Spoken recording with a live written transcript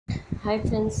Hi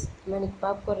friends, நம்ம இன்னைக்கு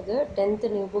பார்க்க போகிறது 10th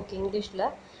நியூ புக் இங்கிலீஷில்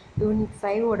யூனிட்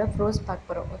 5ஓட ப்ரோஸ் பார்க்க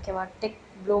போகிறோம். ஓகேவா? டெக்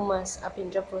ப்ளூமர்ஸ்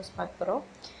அப்படின்ற ப்ரோஸ் பார்க்க போகிறோம்.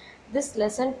 This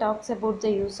lesson talks about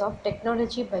the use of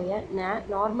technology by a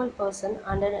normal person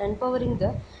and empowering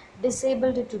the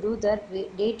disabled to do their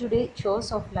day-to-day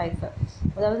chores of life.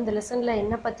 அதாவது இந்த லெசனில்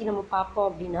என்ன பற்றி நம்ம பார்ப்போம்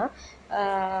அப்படின்னா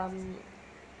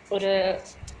ஒரு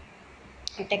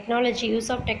technology use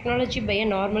of technology by a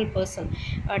normal person.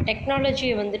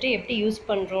 டெக்னாலஜியை வந்துட்டு எப்படி யூஸ்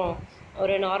பண்ணுறோம்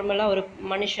ஒரு நார்மலாக ஒரு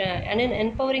மனுஷன் and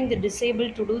என்பவரிங் the disable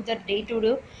to do that day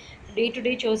to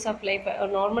day source of life.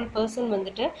 ஒரு நார்மல் பர்சன்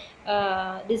வந்துட்டு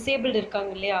டிசேபிள்டு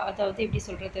இருக்காங்க இல்லையா, அதாவது எப்படி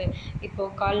சொல்கிறது,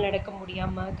 இப்போது கால் நடக்க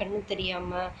முடியாமல், கண்ணு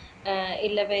தெரியாமல்,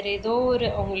 இல்லை வேறு ஏதோ ஒரு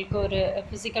அவங்களுக்கு ஒரு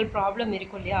ஃபிசிக்கல் ப்ராப்ளம்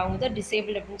இருக்கும் இல்லையா, அவங்க தான்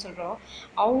டிசேபிள் அப்படின்னு சொல்கிறோம்.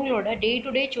 அவங்களோட day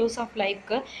to day source of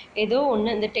லைஃப்க்கு ஏதோ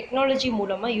ஒன்று இந்த டெக்னாலஜி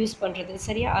மூலமாக யூஸ் பண்ணுறது.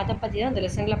 சரியா? அதை பற்றி தான் இந்த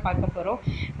லெசனில் பார்க்க போகிறோம்.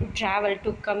 To travel,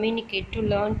 to communicate, to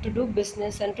learn, to do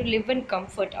business and to live in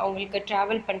comfort. அவங்களுக்கு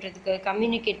ட்ராவல் பண்ணுறதுக்கு,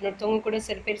 கம்யூனிகேட், ஒருத்தவங்க கூட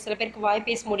சில பேருக்கு வாய்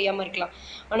பேச முடியாமல் இருக்கலாம்,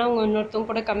 ஆனால் அவங்க இன்னொருத்தவங்க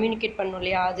கூட கம்யூனிகேட் பண்ணணும்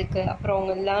இல்லையா, அதுக்கு அப்புறம்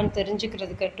அவங்க லேர்ன்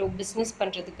தெரிஞ்சுக்கிறதுக்கு, டு பிஸ்னஸ்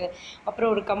பண்ணுறதுக்கு, அப்புறம்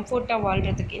ஒரு கம்ஃபர்ட்டாக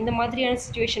வாழ்கிறதுக்கு, இந்த மாதிரியான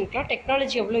சுச்சுவேஷனுக்குலாம்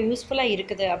டெக்னாலஜி எவ்வளோ யூஸ்ஃபுல்லாக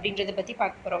இருக்குது அப்படின்றத பற்றி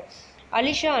பார்க்க போகிறோம்.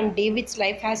 Alicia and David's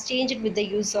life has changed with the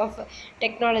use of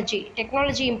technology.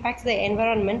 Technology impacts the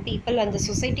environment, people and the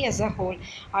society as a whole.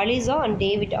 Alicia and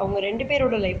David அவங்க ரெண்டு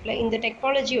பேரோட லைஃப்பில் இந்த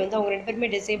டெக்னாலஜி வந்து, அவங்க ரெண்டு பேருமே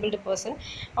டிசேபிள்டு பர்சன்,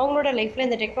 அவங்களோட லைஃப்பில்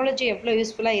இந்த டெக்னாலஜி எவ்வளோ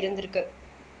யூஸ்ஃபுல்லாக இருந்திருக்கு.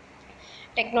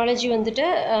 டெக்னாலஜி வந்துட்டு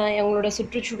அவங்களோட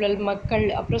சுற்றுச்சூழல், மக்கள்,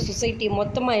 அப்புறம் சொசைட்டி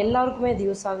மொத்தமாக எல்லாருக்குமே அது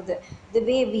யூஸ் ஆகுது. தி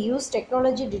வே we use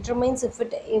technology determines if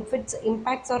it's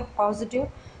impacts R positive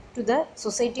to the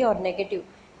society R negative.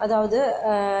 அதாவது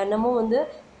நம்ம வந்து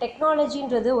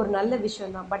டெக்னாலஜின்றது ஒரு நல்ல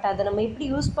விஷயம் தான், பட் அதை நம்ம எப்படி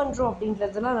யூஸ் பண்ணுறோம்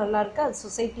அப்படின்றதுலாம் நல்லா இருக்கா, அது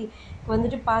சொசைட்டிக்கு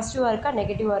வந்துட்டு பாசிட்டிவாக இருக்கா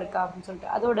நெகட்டிவாக இருக்கா அப்படின்னு சொல்லிட்டு,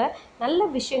 அதோட நல்ல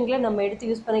விஷயங்களை நம்ம எடுத்து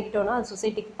யூஸ் பண்ணிக்கிட்டோன்னா அது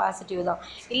சொசைட்டிக்கு பாசிட்டிவ் தான்.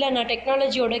 இல்லை நான்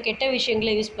டெக்னாலஜியோட கெட்ட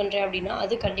விஷயங்களை யூஸ் பண்ணுறேன் அப்படின்னா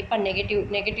அது கண்டிப்பாக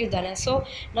நெகட்டிவ் தானே. ஸோ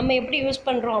நம்ம எப்படி யூஸ்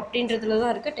பண்ணுறோம் அப்படின்றதுல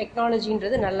தான் இருக்குது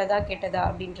டெக்னாலஜின்றது நல்லதா கெட்டதா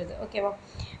அப்படின்றது. ஓகேவா?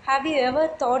 Have you ever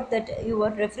thought that your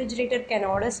refrigerator can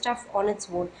order stuff on its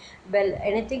own? Well,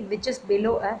 anything which is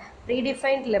below a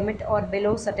predefined limit or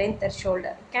below certain threshold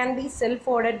can be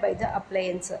self-ordered by the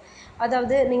appliance.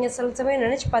 அதாவது நீங்கள் சில சமயம்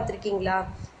நினச்சி பார்த்துருக்கீங்களா,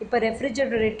 இப்போ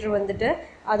refrigerator வந்துட்டு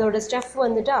அதோட stuff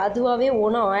வந்துட்டு அதுவாகவே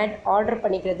ஓனாக ஆர்டர்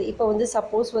பண்ணிக்கிறது. இப்போ வந்து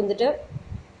சப்போஸ் வந்துட்டு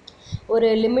ஒரு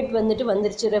லிமிட் வந்துட்டு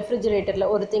வந்துருச்சு,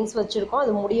 ரெஃப்ரிஜரேட்டரில் ஒரு திங்ஸ் வச்சுருக்கோம்,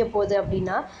 அது முடிய போகுது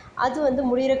அப்படின்னா அது வந்து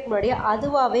முடிகிறதுக்கு முன்னாடியே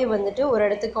அதுவாகவே வந்துட்டு ஒரு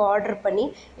இடத்துக்கு ஆர்டர் பண்ணி,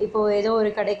 இப்போது ஏதோ ஒரு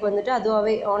கடைக்கு வந்துட்டு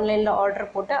அதுவாகவே ஆன்லைனில் ஆர்டர்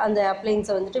போட்டு அந்த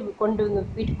அப்ளைன்ஸை வந்துட்டு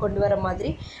வீட்டுக்கு கொண்டு வர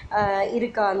மாதிரி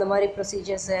இருக்கா அந்த மாதிரி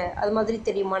ப்ரொசீஜர்ஸு? அது மாதிரி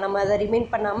தெரியுமா? நம்ம அதை ரிமைண்ட்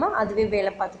பண்ணாமல் அதுவே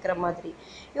வேலை பார்த்துக்கிற மாதிரி.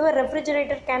 Your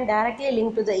refrigerator can directly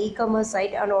link to the e-commerce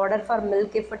side and order for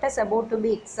milk if it is about to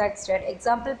be exacted.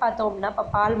 Example பார்த்தோம் அப்படின்னா, இப்போ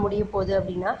பால் முடிய போகுது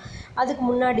அப்படின்னா அதுக்கு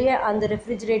முன்னாடியே அந்த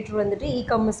ரெஃப்ரிஜரேட்டர் வந்துட்டு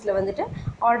இ-காமர்ஸில் வந்துட்டு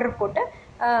ஆர்டர் போட்டு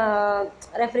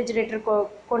ரெஃப்ரிஜரேட்டர்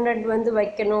கொண்டு வந்து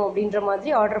வைக்கணும் அப்படின்ற மாதிரி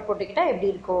ஆர்டர் போட்டுக்கிட்டால் எப்படி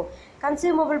இருக்கும்?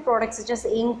 Consumable products such as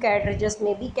ink cartridges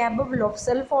may be capable of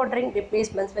self-ordering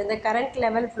replacements when the current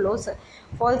level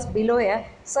falls below a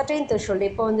certain threshold.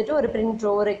 இப்போ வந்துட்டு ஒரு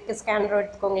பிரிண்டரோ ஒரு ஸ்கேனரோ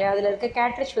எடுத்துக்கோங்களேன், அதில் இருக்க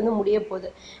கேட்ரிட்ஜ் வந்து முடிய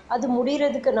போகுது. அது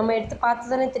முடிகிறதுக்கு நம்ம எடுத்து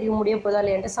பார்த்து தானே தெரியும் முடிய போதா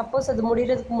இல்லையான்ட்டு. சப்போஸ் அது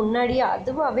முடிகிறதுக்கு முன்னாடியே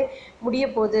அதுவாகவே முடிய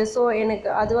போகுது, ஸோ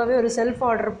எனக்கு அதுவாகவே ஒரு செல்ஃப்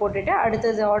ஆர்டர் போட்டுட்டு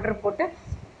அடுத்தது ஆர்டர் போட்டு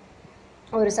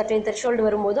ஒரு சர்டைன் த்ரெஷ்ஹோல்டு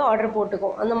வரும்போது ஆர்டர்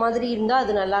போட்டுக்கும். அந்த மாதிரி இருந்தால்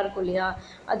அது நல்லாயிருக்கும் இல்லையா?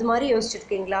 அது மாதிரி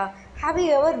யோசிச்சுருக்கீங்களா? Have you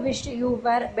ever wish you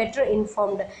where better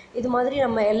informed? இது மாதிரி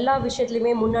நம்ம எல்லா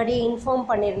விஷயத்துலையுமே முன்னாடியே இன்ஃபார்ம்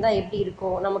பண்ணியிருந்தால் எப்படி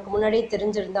இருக்கும், நமக்கு முன்னாடியே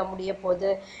தெரிஞ்சிருந்தால் முடிய போகுது,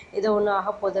 ஏதோ ஒன்று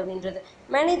ஆக போகுது அப்படின்றது.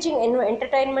 Managing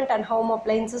entertainment and home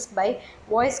appliances by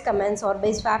voice comments R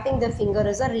by swapping the finger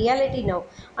is a reality now.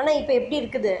 ஆனால் இப்போ எப்படி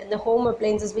இருக்குது, இந்த ஹோம்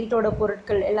அப்ளைன்சஸ் வீட்டோட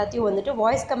பொருட்கள் எல்லாத்தையும் வந்துட்டு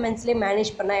வாய்ஸ் கமெண்ட்ஸ்லேயே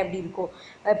மேனேஜ் பண்ணால் எப்படி இருக்கும்?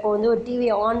 இப்போ வந்து ஒரு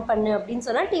டிவியை ஆன் பண்ணு அப்படின்னு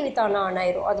சொன்னால் டிவி தானே ஆன்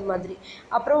ஆயிரும், அது மாதிரி.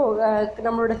 அப்புறம்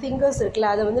நம்மளோட ஃபிங்கர்ஸ்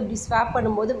இருக்குல்ல, அதை வந்து இப்படி ஸ்வாப்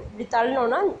பண்ணும்போது இப்படி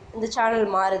தள்ளணுன்னா இந்த சேனல்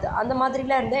மாறுது. அந்த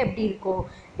மாதிரிலாம் இருந்தால் எப்படி இருக்கும்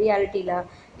ரியாலிட்டியில்?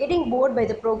 Getting bored by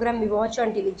the program we watch on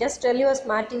TV, just tell your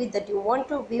smart TV that you want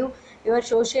to view your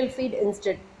social feed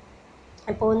instead.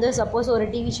 இப்போ வந்து சப்போஸ் ஒரு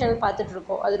டிவி சேனல்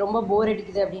பார்த்துட்ருக்கோம், அது ரொம்ப போர்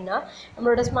அடிக்குது அப்படின்னா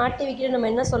நம்மளோட ஸ்மார்ட் டிவிக்கிட்ட நம்ம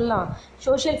என்ன சொல்லலாம்,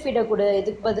 சோஷியல் ஃபீடை கொடு,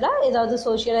 இதுக்கு பதிலாக ஏதாவது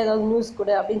சோஷியலாக ஏதாவது நியூஸ்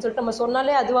கொடு அப்படின்னு சொல்லிட்டு நம்ம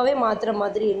சொன்னாலே அதுவாகவே மாற்றுற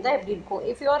மாதிரி இருந்தால் எப்படி இருக்கும்?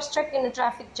 If you are struck in a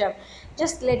traffic jam,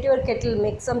 just let your Kettle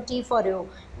make some T for you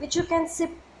which you can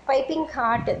chip piping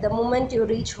hot the moment you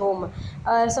reach home.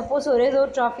 Suppose ஒரே ஏதோ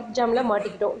டிராஃபிக் ஜாமில்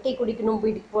மாட்டிக்கிட்டோம், டீ குடிக்கணும்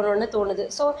வீட்டுக்கு போகணுன்னு தோணுது.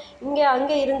 So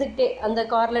அங்கே இருந்துக்கிட்டே அந்த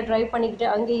காரில் ட்ரைவ் பண்ணிக்கிட்டு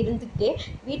அங்கே இருந்துக்கிட்டே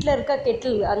வீட்டில் இருக்க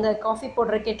கெட்டில், அந்த காஃபி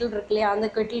போடுற கெட்டில் இருக்கு இல்லையா, அந்த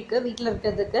கெட்டிலுக்கு வீட்டில்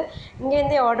இருக்கிறதுக்கு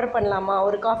இங்கேருந்தே ஆர்டர் பண்ணலாமா,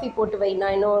 ஒரு காஃபி போட்டு வை,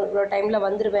 நான் இன்னொரு டைமில்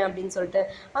வந்துடுவேன் அப்படின்னு சொல்லிட்டு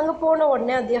அங்கே போன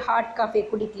உடனே அது ஹாட் காஃபி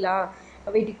குடிக்கலாம்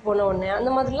வீட்டுக்கு போன உடனே. அந்த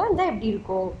மாதிரிலாம் இருந்தால் எப்படி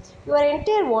இருக்கும்? Your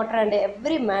entire water and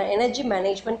every energy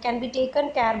management can be taken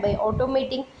care bye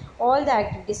automating all the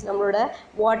activities. நம்மளோட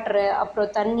வாட்டரு, அப்புறம்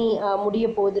தண்ணி முடிய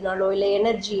போகுதுனாலோ, இல்லை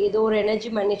எனர்ஜி ஏதோ ஒரு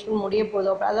எனர்ஜி மேனேஜ்மெண்ட் முடிய போதோ,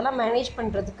 அப்புறம் அதெல்லாம் மேனேஜ்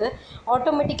பண்ணுறதுக்கு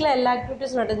ஆட்டோமேட்டிக்கலாக எல்லா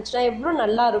ஆக்டிவிட்டீஸும் நடந்துச்சுன்னா எவ்வளோ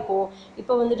நல்லாயிருக்கும்.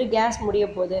 இப்போ வந்துட்டு கேஸ் முடிய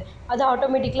போகுது, அது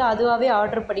ஆட்டோமேட்டிக்கலாக அதுவாகவே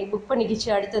ஆர்டர் பண்ணி புக்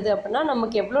பண்ணிக்கிச்சு அடுத்தது அப்படின்னா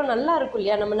நமக்கு எவ்வளோ நல்லா இருக்கும்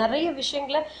இல்லையா? நம்ம நிறைய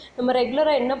விஷயங்களை நம்ம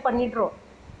ரெகுலராக என்ன பண்ணிடுறோம்,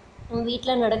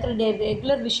 வீட்டில் நடக்கிற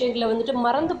ரெகுலர் விஷயங்களை வந்துட்டு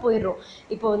மறந்து போயிடுறோம்.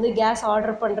 இப்போ வந்து கேஸ்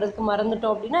ஆர்டர் பண்ணுறதுக்கு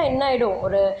மறந்துட்டோம் அப்படின்னா என்ன ஆகிடும்,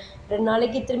 ஒரு 2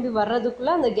 நாளைக்கு திரும்பி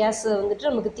வர்றதுக்குள்ளே அந்த கேஸ் வந்துட்டு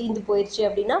நமக்கு தீர்ந்து போயிடுச்சு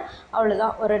அப்படின்னா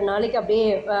அவ்வளோதான், ஒரு 2 நாளைக்கு அப்படியே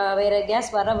வேறு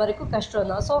கேஸ் வர வரைக்கும்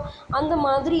கஷ்டம் தான். ஸோ அந்த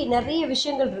மாதிரி நிறைய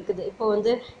விஷயங்கள் இருக்குது. இப்போ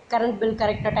வந்து கரண்ட் பில்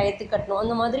கரெக்டாக டயத்துக்கு கட்டணும்,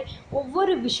 அந்த மாதிரி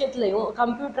ஒவ்வொரு விஷயத்துலையும்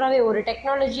கம்ப்யூட்டராகவே ஒரு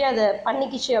டெக்னாலஜியாக அதை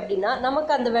பண்ணிக்கிச்சு அப்படின்னா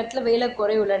நமக்கு அந்த இடத்துல வேலை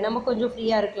குறையில்லை, நம்ம கொஞ்சம்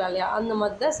ஃப்ரீயாக இருக்கலாம் இல்லையா? அந்த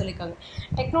மாதிரி தான் சொல்லியிருக்காங்க.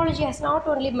 Technology has not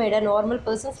only mat a normal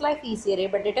person's life easier,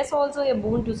 but it is also a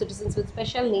boon to citizens with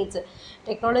special needs.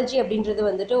 Technology அப்படின்றது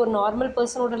வந்துட்டு ஒரு நார்மல்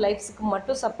பர்சனோட லைஃப்ஸுக்கு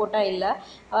மட்டும் சப்போர்ட்டாக இல்லை,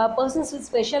 பர்சன்ஸ் வித்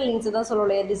ஸ்பெஷல் நீட்ஸ் தான்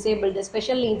சொல்லலையே, டிசேபிள்டு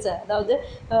ஸ்பெஷல் நீட்ஸ், அதாவது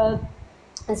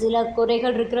சில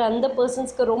குறைகள் இருக்கிற அந்த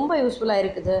பர்சன்ஸ்க்கு ரொம்ப யூஸ்ஃபுல்லாக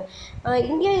இருக்குது.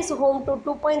 India is home to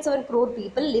 2.7 crore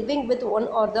people living with one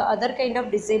or the other kind of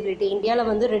disability.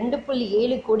 இந்தியாவில் வந்து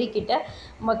 2.7 கோடி கிட்ட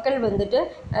மக்கள் வந்துட்டு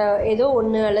ஏதோ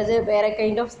ஒன்று அல்லது வேறு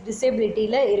கைண்ட் ஆஃப்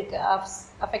டிசேபிலிட்டியில்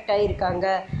அஃபெக்ட் ஆகியிருக்காங்க.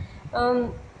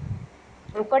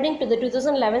 According to the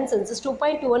 2011 census,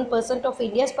 2.21% of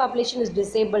India's population is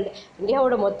disabled.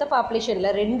 இந்தியாவோட மொத்த பாப்புலேஷனில்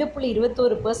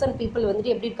 2.21% people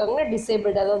வந்துட்டு எப்படி இருக்காங்கன்னா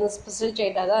டிசேபிள்டு, அதாவது ஸ்பெஷல்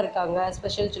சைல்டாக தான் இருக்காங்க,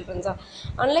 special சில்ட்ரன்ஸாக.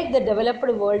 Unlike the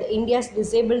developed world, India's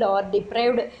disabled are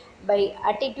deprived by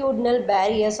attitudinal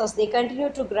barriers as they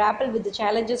continue to grapple with the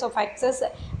challenges of access,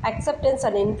 acceptance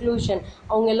and inclusion.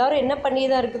 அவங்க எல்லாரும் என்ன பண்ணி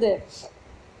தான் இருக்குது,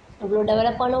 இவ்வளோ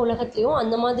டெவலப்பான உலகத்துலேயும்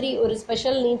அந்த மாதிரி ஒரு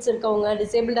ஸ்பெஷல் நீட்ஸ் இருக்கவங்க,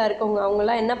 டிசேபிள்டாக இருக்கவங்க,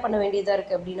 அவங்களாம் என்ன பண்ண வேண்டியதாக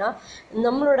இருக்குது அப்படின்னா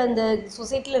நம்மளோட அந்த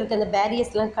சொசைட்டியில் இருக்க அந்த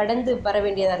பேரியர்ஸ்லாம் கடந்து வர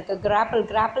வேண்டியதாக இருக்குது.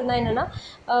 கிராப்பிள்னால் என்னென்னா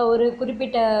ஒரு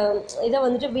குறிப்பிட்ட இதை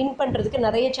வந்துட்டு வின் பண்ணுறதுக்கு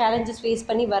நிறைய சேலஞ்சஸ் ஃபேஸ்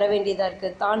பண்ணி வர வேண்டியதாக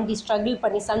இருக்குது, தாண்டி ஸ்ட்ரகிள்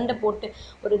பண்ணி சண்டை போட்டு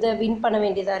ஒரு இதை வின் பண்ண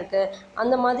வேண்டியதாக இருக்குது.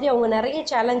 அந்த மாதிரி அவங்க நிறைய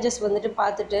சேலஞ்சஸ் வந்துட்டு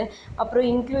பார்த்துட்டு, அப்புறம்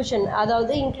இன்க்ளூஷன்,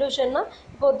 அதாவது இன்க்ளூஷன்னா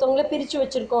இப்போ ஒருத்தவங்கள பிரித்து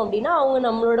வச்சுருக்கோம் அப்படின்னா அவங்க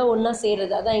நம்மளோட ஒன்றா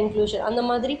சேர்றது, அதான் இன்க்ளூஷன். அந்த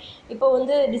மாதிரி இப்போ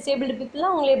வந்து டிசேபிள்டு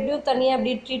பீப்புளெலாம் அவங்கள எப்படியோ தனியாக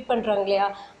அப்படி ட்ரீட் பண்ணுறாங்க இல்லையா,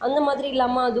 அந்த மாதிரி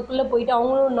இல்லாமல் அதுக்குள்ளே போயிட்டு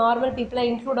அவங்களும் நார்மல் பீப்புளாக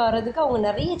இன்க்ளூட் ஆகிறதுக்கு அவங்க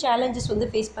நிறைய சேலஞ்சஸ் வந்து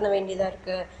ஃபேஸ் பண்ண வேண்டியதாக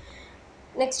இருக்குது.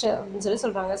 நெக்ஸ்ட்டு அப்படின்னு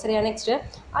சொல்கிறாங்க. சரியா, next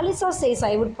அலிசா says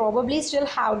I would probably still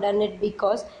have done it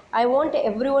because I want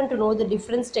every one to know the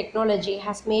difference technology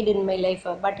has made in my life,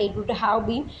 but it would have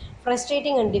been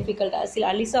frustrating and difficult.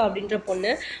 அலிசா அப்படின்ற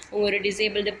பொண்ணு, அவங்க ஒரு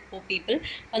disabled people,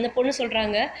 அந்த பொண்ணு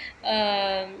சொல்கிறாங்க,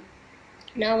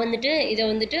 நான் வந்துட்டு இதை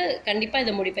வந்துட்டு கண்டிப்பாக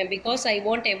இதை முடிப்பேன் because I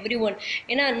want every one.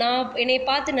 ஏன்னா என்னை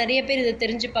பார்த்து நிறைய பேர் இதை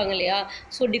தெரிஞ்சுப்பாங்க இல்லையா.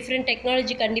 ஸோ டிஃப்ரெண்ட்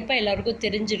டெக்னாலஜி கண்டிப்பாக எல்லாருக்கும்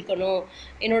தெரிஞ்சிருக்கணும்,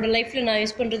 என்னோடய லைஃப்பில் நான்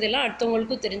யூஸ் பண்ணுறதெல்லாம்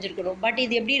அடுத்தவங்களுக்கும் தெரிஞ்சிருக்கணும். பட்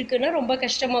இது எப்படி இருக்குன்னா ரொம்ப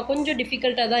கஷ்டமாக, கொஞ்சம்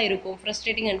டிஃபிகல்ட்டாக தான் இருக்கும்,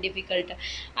 frustrating and difficult.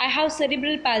 I have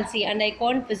cerebral palsy and I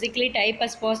can't physically type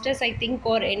as fast as I think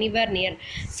or anywhere near.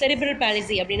 cerebral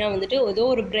palsy அப்படின்னா வந்துட்டு ஏதோ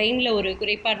ஒரு பிரெயினில் ஒரு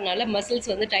குறைபாடுனால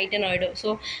மசில்ஸ் வந்து டைட்டன் ஆகிடும். ஸோ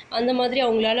அந்த மாதிரி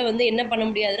அவங்களால வந்து என்ன பண்ண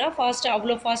முடியாதுன்னா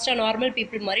அவ்வளோ ஃபாஸ்ட்டாக நார்மல்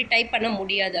பீப்புள் மாதிரி டைப் பண்ண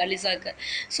முடியாது அலிசாக்கு.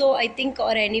 So I think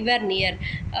R anywhere near,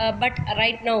 but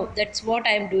right now that's what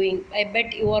I am doing. I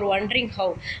bed you are wondering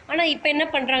how. ஆனால் இப்போ என்ன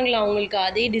பண்ணுறாங்களா, அவங்களுக்கு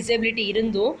அதே டிசேபிலிட்டி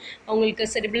இருந்தும், அவங்களுக்கு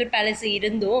cerebral palsy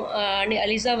இருந்தும்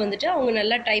அலிசா வந்துட்டு அவங்க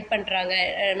நல்லா டைப் பண்ணுறாங்க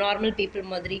நார்மல் பீப்புள்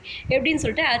மாதிரி, எப்படின்னு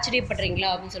சொல்லிட்டு ஆச்சரியப்படுறீங்களா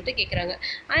அப்படின்னு சொல்லிட்டு கேட்குறாங்க.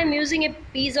 I am using a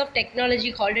piece of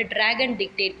technology called dragon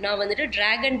dictate. நான் வந்துட்டு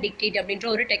ட்ராகன் டிக்டேட் அப்படின்ற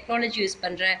ஒரு டெக்னாலஜி யூஸ்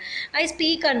பண்ணுறேன். I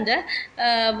speak and the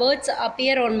words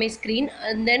appear on my screen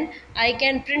and then I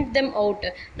can print them out.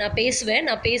 நான் பேசுவேன்,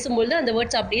 நான் பேசும்போது அந்த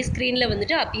வேர்ட்ஸ் அப்படியே ஸ்க்ரீனில்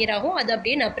வந்துட்டு அப்பியர் ஆகும், அது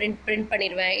அப்படியே நான் print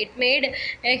பண்ணிடுவேன். It made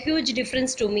a huge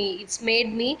difference to me. It's made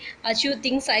me achieve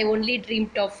things I only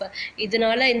dreamed of.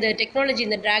 இதனால் இந்த டெக்னாலஜி,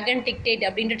 இந்த ட்ராகன் டிக்டேட்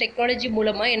அப்படின்ற டெக்னாலஜி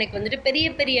மூலமாக எனக்கு வந்துட்டு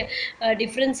பெரிய பெரிய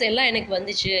டிஃப்ரென்ஸ் எல்லாம் எனக்கு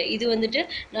வந்துச்சு. இது வந்துட்டு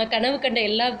நான் கனவு கண்ட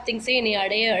எல்லா திங்ஸையும் என்னை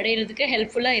அடையிறதுக்கு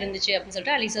ஹெல்ப்ஃபுல்லாக இருந்துச்சு அப்படின்னு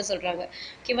சொல்லிட்டு அலிசா சொல்கிறாங்க.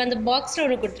 ஓகேவா, அந்த பாக்ஸில்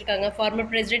ஒன்று கொடுத்துருக்காங்க.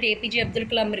 Farmer president APJ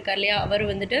Abdul Kalam இருக்கார் இல்லையா, அவர்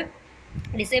வந்துட்டு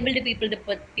டிசேபிள்டு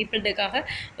பீப்புளுக்காக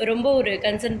ரொம்ப ஒரு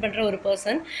கன்சர்ன் பண்ணுற ஒரு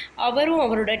பர்சன். அவரும்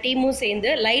அவரோட டீமும் சேர்ந்து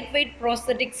லைட் வெயிட்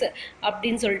ப்ராஸ்தட்டிக்ஸ்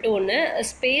அப்படின்னு சொல்லிட்டு ஒன்று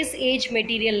ஸ்பேஸ் ஏஜ்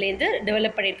மெட்டீரியல்லேருந்து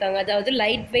டெவலப் பண்ணியிருக்காங்க. அதாவது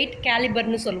லைட் வெயிட்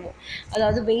கேலிபர்னு சொல்லுவோம்.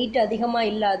 அதாவது வெயிட்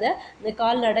அதிகமாக இல்லாத இந்த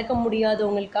கால் நடக்க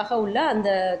முடியாதவங்களுக்காக உள்ள அந்த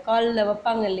காலில்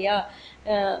வைப்பாங்க இல்லையா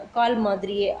கால்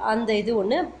மாதிரியே, அந்த இது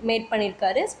ஒன்று மேட்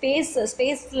பண்ணியிருக்காரு.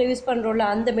 ஸ்பேஸில் யூஸ் பண்ணுறோம்ல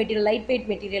அந்த மெட்டீரியல், லைட் வெயிட்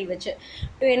மெட்டீரியல் வச்சு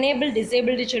to enable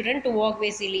disabled children to walk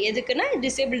basically. எதுக்குன்னா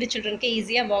டிசேபிள்டு சில்ட்ரனுக்கு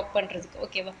ஈஸியாக வாக் பண்ணுறதுக்கு.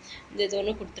 ஓகேவா, இந்த இது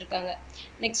ஒன்று கொடுத்துருக்காங்க.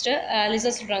 நெக்ஸ்ட்டு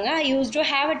லிசா சொல்கிறாங்க, ஐ use to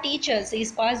have a teacher, she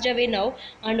is past away now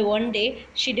and one day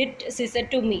she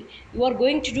said to me, you are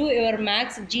going to two your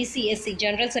maths GCSE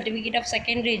general certificate of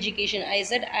secondary education. I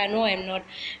set I know I am not.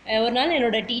 ஒரு நாள்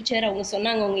என்னோட teacher அவங்க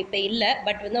சொன்னாங்க, அவங்க இப்போ இல்லை,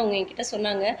 but வந்து அவங்க என்கிட்ட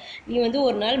சொன்னாங்க, நீ வந்து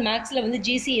ஒரு நாள் மேக்ஸில் வந்து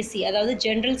GCSE அதாவது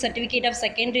general certificate of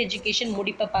secondary education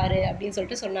முடிப்ப பாரு அப்படின்னு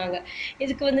சொல்லிட்டு சொன்னாங்க.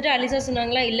 இதுக்கு வந்துட்டு அலிசா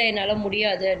சொன்னாங்களா, இல்லை என்னால்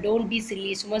முடியாது, டோன்ட் பி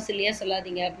சில்லி, சும்மா சில்லியாக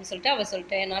சொல்லாதீங்க அப்படின்னு சொல்லிட்டு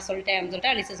நான் சொல்லிட்டேன் அப்படின்னு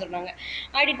சொல்லிட்டு அலிசா சொன்னாங்க.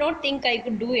 I did not think I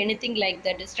could two anything like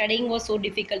that. Studying was so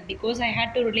difficult because I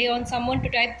had to rely on someone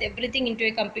to type everything into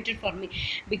a computer for me.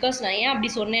 Because நான் ஏன்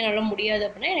அப்படி சொன்னேன் என்னால் முடியாது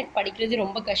அப்படின்னா, எனக்கு படிக்கிறது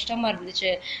ரொம்ப கஷ்டமாக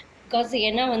இருந்துச்சு. பிகாஸ்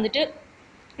ஏன்னா வந்துட்டு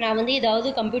நான் வந்து ஏதாவது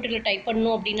கம்ப்யூட்டரில் டைப்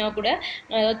பண்ணணும் அப்படின்னா கூட,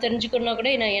 நான் ஏதாவது தெரிஞ்சுக்கணுன்னா கூட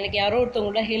எனக்கு யாரோ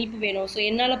ஒருத்தவங்களோட ஹெல்ப் வேணும். ஸோ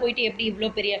என்னால் போயிட்டு எப்படி இவ்வளோ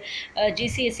பெரிய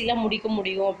GCSEலாம் முடிக்க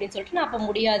முடியும் அப்படின்னு சொல்லிட்டு நான் அப்போ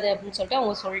முடியாது அப்படின்னு சொல்லிட்டு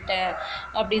அவங்க சொல்லிட்டேன்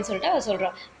அப்படின்னு சொல்லிட்டு அவள்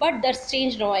சொல்கிறான். But that's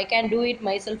change no, I can do it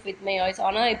my self with my voice.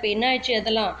 ஆனால் இப்போ என்ன ஆயிடுச்சு,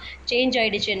 அதெல்லாம் சேஞ்ச்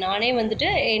ஆகிடுச்சு. நானே வந்துட்டு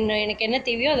எனக்கு என்ன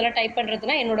தேவையோ அதெல்லாம் டைப்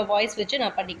பண்ணுறதுனா என்னோட வாய்ஸ் வச்சு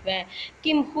நான் பண்ணிக்குவேன்.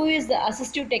 கிம், who is the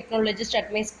assistive technologist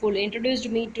at my school, introduced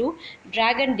me to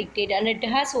dragon dictate and it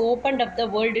has opened up the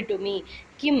world to me.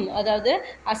 கிம், அதாவது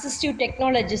அசிஸ்டிவ்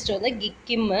டெக்னாலஜிஸ்ட் வந்து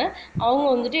கிம், அவங்க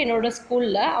வந்துட்டு என்னோட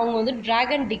ஸ்கூலில் அவங்க வந்து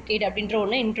ட்ராகன் டிக்டேட் அப்படின்ற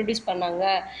ஒன்று இன்ட்ரடியூஸ் பண்ணாங்க.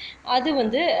 அது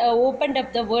வந்து open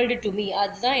up the world to me,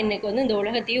 அதுதான் எனக்கு வந்து இந்த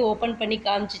உலகத்தையே ஓப்பன் பண்ணி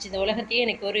காமிச்சிச்சு, இந்த உலகத்தையே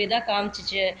எனக்கு ஒரு இதாக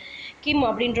காமிச்சிச்சு. கிம்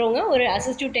அப்படின்றவங்க ஒரு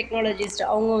அசிஸ்டிவ் டெக்னாலஜிஸ்ட்.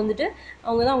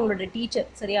 அவங்க தான் அவங்களோட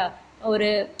டீச்சர். சரியா,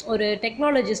 ஒரு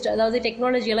டெக்னாலஜிஸ்ட், அதாவது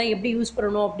டெக்னாலஜியெல்லாம் எப்படி யூஸ்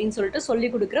பண்ணணும் அப்படின்னு சொல்லிட்டு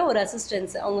சொல்லிக் கொடுக்குற ஒரு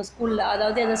அசிஸ்டன்ஸ் அவங்க ஸ்கூலில்.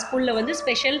 அதாவது அந்த ஸ்கூலில் வந்து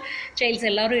ஸ்பெஷல் சைல்ட்ஸ்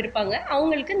எல்லோரும் இருப்பாங்க.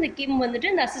 அவங்களுக்கு இந்த கிம் வந்துட்டு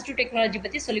இந்த அசிஸ்டிவ் டெக்னாலஜி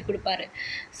பற்றி சொல்லிக் கொடுப்பாரு.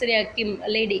 சரியா, கிம்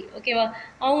லேடி. ஓகேவா,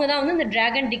 அவங்க தான் வந்து இந்த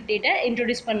ட்ராகன் டிக்டேட்டை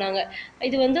இன்ட்ரடியூஸ் பண்ணாங்க.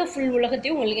 இது வந்து ஃபுல்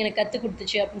உலகத்தையும் உங்களுக்கு எனக்கு கற்றுக்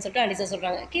கொடுத்துச்சு அப்படின்னு சொல்லிட்டு அலிசா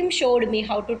சொல்கிறாங்க. கிம் showed me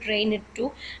how to train it to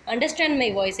understand my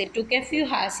voice. It took a few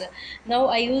hours. Now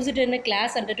I use it in a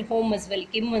class and at home as well.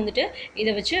 கிம் வந்துட்டு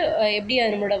இதை வச்சு எப்படி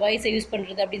நம்மளோட வாய்ஸை யூஸ்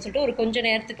பண்ணுறது அப்படின்னு சொல்லிட்டு ஒரு கொஞ்சம்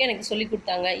நேரத்துக்கு எனக்கு சொல்லி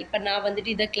கொடுத்தாங்க. இப்போ நான் வந்துட்டு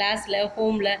இதை கிளாஸில்,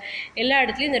 ஹோமில், எல்லா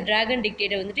இடத்துலையும் இந்த ட்ராகன்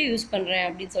டிக்டேட்டை வந்துட்டு யூஸ் பண்ணுறேன்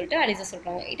அப்படின்னு சொல்லிட்டு அலிசா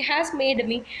சொல்கிறாங்க. It has made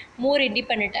me more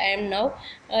independent. I am now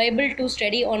able to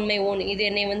study on my own. இது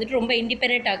என்னை வந்துட்டு ரொம்ப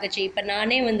இண்டிபெண்ட் ஆக்குச்சு. இப்போ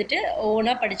நானே வந்துட்டு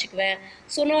ஓனாக படிச்சுக்குவேன்.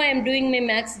 So no I am doing my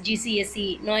maths GCSE.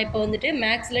 நான் இப்போ வந்துட்டு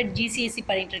மேக்ஸில் GCSE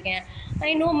பண்ணிகிட்ருக்கேன்.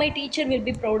 I know my teacher will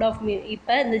be proud of me.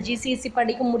 இப்போ இந்த GCSE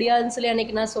படிக்க முடியாதுன்னு சொல்லி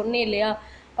அன்றைக்கி நான் சொன்னேன் இல்லையா,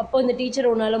 அப்போ இந்த டீச்சர்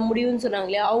உன்னால் முடியும்னு சொன்னாங்க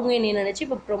இல்லையா, அவங்க என்னை நினச்சி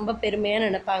இப்போ ரொம்ப பெருமையாக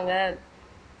நினைப்பாங்க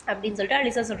அப்படின்னு சொல்லிட்டு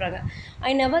அலிசா சொல்கிறாங்க.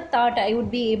 I never thought I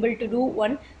would be able to two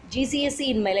one GCSE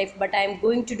in my life, but I am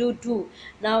going to do 2.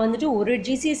 நான் வந்துட்டு ஒரு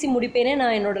GCSE முடிப்பேனே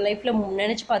நான் என்னோடய லைஃப்பில்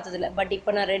நினச்சி பார்த்ததில்ல. பட்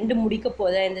இப்போ நான் 2 முடிக்க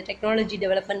போதேன் இந்த டெக்னாலஜி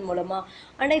டெவலப்மெண்ட் மூலமாக.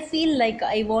 And I feel like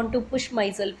I want to push my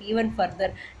self even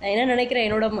further. நான் என்ன நினைக்கிறேன்,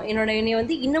 என்னை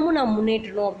வந்து இன்னமும் நான்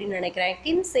முன்னேற்றணும் அப்படின்னு நினைக்கிறேன்.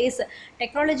 கிம் chase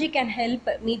technology can help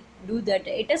me do that.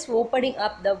 It is opening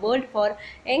up the world for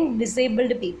young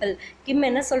disabled people. கிம்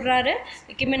என்ன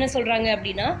சொல்கிறாங்க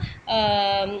அப்படின்னா,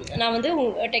 நான் வந்து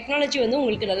டெக்னாலஜி வந்து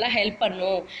உங்களுக்கு நல்லா ஹெல்ப்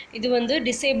பண்ணும். இது வந்து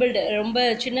டிசேபிள்டு, ரொம்ப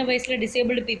சின்ன வயசில்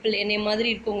டிசேபிள்டு பீப்புள் என்னை மாதிரி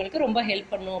இருக்கவங்களுக்கு ரொம்ப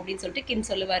ஹெல்ப் பண்ணும் அப்படின்னு சொல்லிட்டு கிம்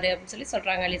சொல்லுவார் அப்படின்னு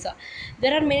சொல்கிறாங்க அலிசா.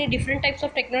 There are many different types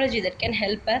of technology that can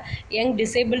help a young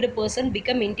disabled person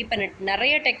become independent.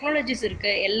 நிறைய டெக்னாலஜிஸ்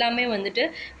இருக்குது. எல்லாமே வந்துட்டு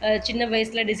சின்ன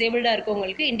வயசில் டிசேபிள்டாக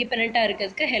இருக்கவங்களுக்கு இண்டிபெண்ட்டாக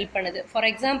இருக்கிறதுக்கு ஹெல்ப் பண்ணுது. For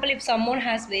example, if someone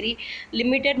has very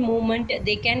limited movement,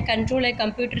 they can control a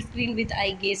computer screen with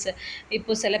eye gaze.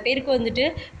 இப்போ சில பேருக்கு வந்துட்டு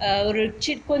ஒரு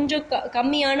கொஞ்சம்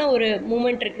கம்மியான ஒரு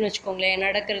மூமெண்ட் இருக்குன்னு வச்சுக்கோங்களேன்,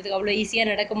 நடக்கிறதுக்கு அவ்வளோ ஈஸியாக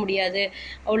நடக்க முடியாது,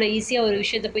 அவ்வளோ ஈஸியாக ஒரு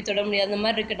விஷயத்தை போய் தொட முடியாது, அந்த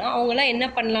மாதிரி இருக்குன்னா அவங்களாம் என்ன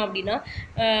பண்ணலாம் அப்படின்னா,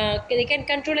 they can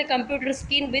control a computer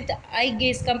screen with eye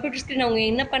gaze. Computer screen அவங்க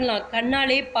என்ன பண்ணலாம்,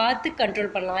 கண்ணாலே பார்த்து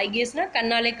கண்ட்ரோல் பண்ணலாம். ஐ கேஸ்னால்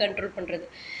கண்ணாலே கண்ட்ரோல் பண்ணுறது.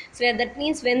 So that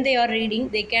means when they are reading,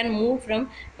 they can move from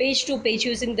page to page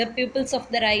using the pupils of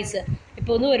their eyes.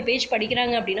 இப்போ வந்து ஒரு பேஜ்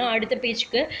படிக்கிறாங்க அப்படின்னா அடுத்த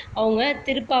பேஜ்க்கு அவங்க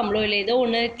திருப்பாமலோ இல்லை ஏதோ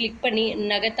ஒன்று கிளிக் பண்ணி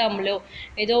நகர்த்தாமலோ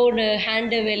ஏதோ ஒன்று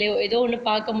ஹேண்டு வேலையோ ஏதோ ஒன்று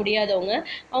பார்க்க முடியாதவங்க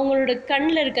அவங்களோட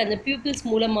கண்ணில் இருக்க அந்த பியூப்பிள்ஸ்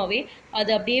மூலமாகவே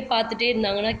அதை அப்படியே பார்த்துட்டே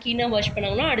இருந்தாங்கன்னா கீனாக வாஷ்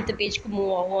பண்ணாங்கன்னா அடுத்த பேஜ்க்கு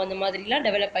மூவ் ஆகும். அந்த மாதிரிலாம்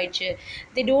டெவலப் ஆயிடுச்சு.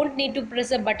 they don't need to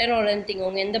press a button or anything.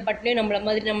 அவங்க எந்த பட்டனையும் நம்மள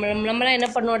மாதிரி நம்மளாம் என்ன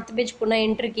பண்ணோம், அடுத்த பேஜ் போனால்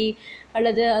என்ட்ரு கீ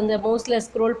அல்லது அந்த மவுஸில்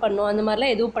ஸ்க்ரோல் பண்ணோம், அந்த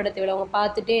மாதிரிலாம் எதுவும் பட தேவையில்லை. அவங்க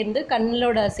பார்த்துட்டே இருந்து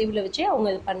கண்ணோட அசைவில் வச்சு அவங்க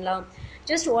இது பண்ணலாம்.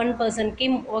 Just one person,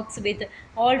 Kim, works with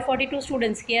all 42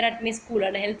 students here at my school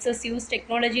and helps us use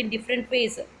technology in different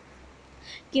ways.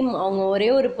 கிம் அவங்க ஒரே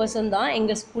ஒரு பர்சன் தான்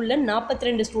எங்கள் ஸ்கூலில்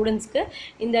 42 ஸ்டூடெண்ட்ஸ்க்கு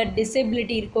இந்த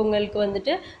டிசபிலிட்டி இருக்கவங்களுக்கு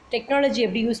வந்துட்டு டெக்னாலஜி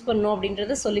எப்படி யூஸ் பண்ணணும்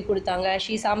அப்படின்றத சொல்லி கொடுத்தாங்க.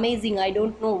 She is amazing. I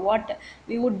don't know what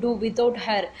we would two without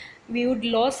her. We would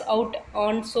loss out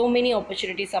on so many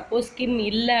opportunities. Suppose கிம்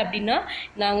இல்லை அப்படின்னா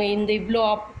நாங்கள் இந்த இவ்வளோ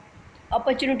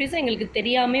ஆப்பர்ச்சுனிட்டிஸும் எங்களுக்கு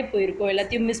தெரியாமல் போயிருக்கோம்,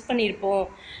 எல்லாத்தையும் மிஸ் பண்ணியிருப்போம்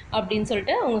அப்படின்னு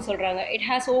சொல்லிட்டு அவங்க சொல்கிறாங்க. It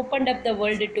has opened up the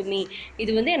world to me.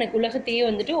 இது வந்து எனக்கு உலகத்தையே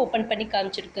வந்துட்டு ஓப்பன் பண்ணி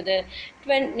காமிச்சிருக்குது.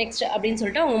 நெக்ஸ்ட் அப்படின்னு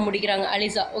சொல்லிட்டு அவங்க முடிக்கிறாங்க.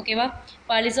 அலிசா, ஓகேவா?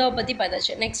 இப்போ அலிசாவை பற்றி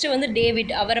பார்த்தாச்சு. நெக்ஸ்ட்டு வந்து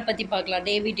டேவிட், அவரை பற்றி பார்க்கலாம்.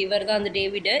 டேவிட், இவர் தான் அந்த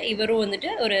டேவிடு. இவரும் வந்துட்டு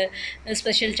ஒரு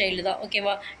ஸ்பெஷல் சைல்டு தான்,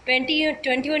 ஓகேவா?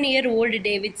 21 year old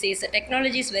David says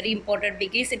technology is very important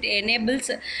because it enables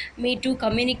me to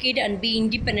communicate and be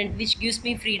independent, which gives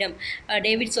me freedom.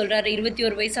 David சொல்கிறாரு,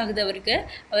 21 வயசு ஆகுது அவருக்கு.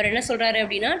 அவர் என்ன சொல்கிறாரு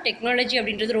அப்படின்னா, டெக்னாலஜி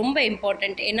அப்படின்றது ரொம்ப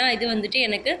இம்பார்ட்டண்ட். ஏன்னா இது வந்துட்டு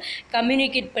எனக்கு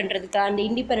கம்யூனிகேட் பண்ணுறதுக்கு அண்ட்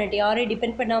இண்டிபெண்ட், யாரையும்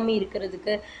டிபெண்ட் பண்ணாமல்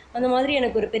இருக்கிறதுக்கு அந்த மாதிரி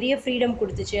எனக்கு ஒரு பெரிய ஃப்ரீடம்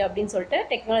கொடுத்துச்சு அப்படின்னு சொல்லிட்டு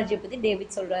டெக்னாலஜியை பற்றி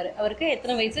டேவிட் சொல்கிறாரு. அவருக்கு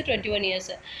எத்தனை வயசு? 21 years.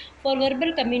 For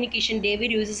verbal communication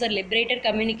David uses a liberated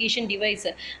communication device.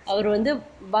 அவர் வந்து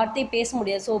வார்த்தை பேச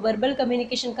முடியாது. ஸோ வெர்பல்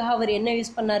கம்யூனிகேஷனுக்காக அவர் என்ன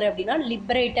யூஸ் பண்ணார் அப்படின்னா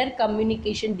லிபரேட்டர்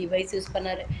கம்யூனிகேஷன் டிவைஸ் யூஸ்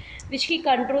பண்ணார். Which he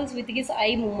controls with his I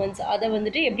moments. அதை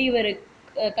வந்துட்டு எப்படி இவர்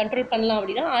கண்ட்ரோல் பண்ணலாம்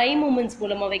அப்படின்னா ஐ மூமெண்ட்ஸ்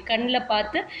மூலமாகவே கண்ணில்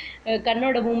பார்த்து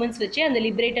கண்ணோட மூமெண்ட்ஸ் வச்சு அந்த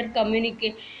லிபரேட்டர்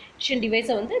கம்யூனிகேஷன்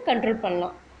டிவைஸை வந்து கண்ட்ரோல்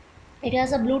பண்ணலாம். It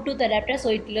has a Bluetooth adapter, so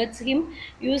it lets him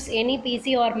use any PC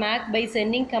or Mac by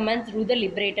sending commands through the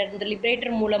liberator. இந்த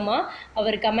லிபரேட்டர் மூலமாக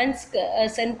அவர் கமெண்ட்ஸ்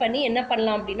சென்ட் பண்ணி என்ன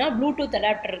பண்ணலாம் அப்படின்னா ப்ளூடூத்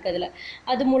அடாப்டர் இருக்குது அதில்.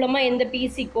 அது மூலமாக எந்த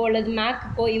பிசிக்கோ அல்லது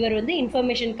மேக்குக்கோ இவர் வந்து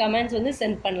இன்ஃபர்மேஷன் கமெண்ட்ஸ் வந்து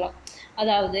சென்ட் பண்ணலாம்.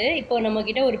 அதாவது இப்போ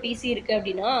நம்மக்கிட்ட ஒரு பிசி இருக்குது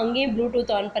அப்படின்னா அங்கேயும்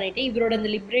ப்ளூடூத் ஆன் பண்ணிவிட்டு இவரோட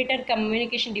அந்த லிபரேட்டர்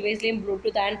கம்யூனிகேஷன் டிவைஸ்லேயும்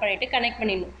ப்ளூடூத் ஆன் பண்ணிவிட்டு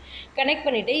கனெக்ட்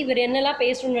பண்ணிவிட்டு இவர் என்னெல்லாம்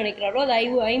பேசணும்னு நினைக்கிறாரோ அது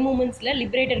ஐ மூமெண்ட்ஸில்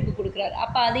லிபரேட்டருக்கு கொடுக்குறாரு.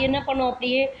 அப்போ அது என்ன பண்ணும்,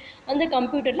 அப்படியே அந்த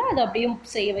கம்ப்யூட்டரில் அதை அப்படியே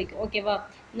செய்ய வைக்கும், ஓகேவா?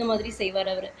 இந்த மாதிரி செய்வார்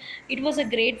அவர். It was a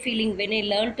great feeling when I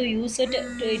learn to use it.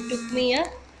 It took me a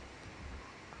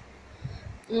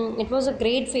it was a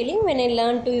great feeling when I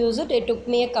learn to use it. It took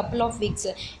me a couple of weeks.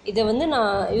 இதை வந்து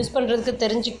நான் use பண்ணுறதுக்கு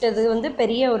தெரிஞ்சுக்கிட்டது வந்து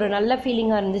பெரிய ஒரு நல்ல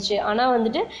ஃபீலிங்காக இருந்துச்சு. ஆனால்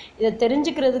வந்துட்டு இதை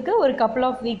தெரிஞ்சுக்கிறதுக்கு ஒரு கப்புள்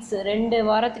ஆஃப் வீக்ஸ் 2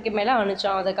 வாரத்துக்கு மேலே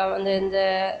அனுப்பிச்சோம் அதை அந்த இந்த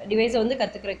டிவைஸை வந்து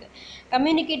கற்றுக்கிறதுக்கு.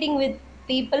 Communicating with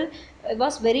people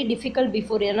was very difficult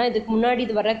before. ஏன்னா இதுக்கு முன்னாடி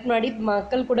இது வரக்கு முன்னாடி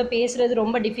மக்கள் கூட பேசுகிறது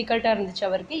ரொம்ப டிஃபிகல்ட்டாக இருந்துச்சு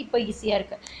அவருக்கு. இப்போ ஈஸியாக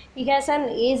இருக்குது. He has an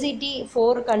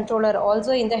ACT4 controller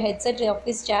also in the headset of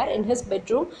his chair in his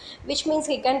bedroom, which means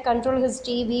he can control his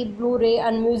TV, Blu-ray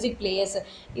and music players.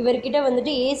 இவர்கிட்ட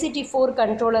வந்துட்டு ACT4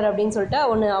 controller அப்படின்னு சொல்லிட்டு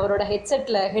ஒன்று அவரோட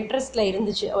ஹெட்ரெஸ்ட்டில்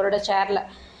இருந்துச்சு அவரோட சேரில்,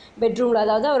 பெட்ரூமில்.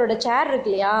 அதாவது அவரோட சேர் இருக்கு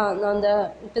இல்லையா, அந்த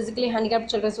ஃபிசிக்கலி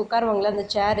ஹேண்டிகேப்ட் சில்ட்ரன்ஸ் உட்காருவாங்களே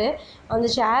அந்த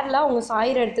சேரில் அவங்க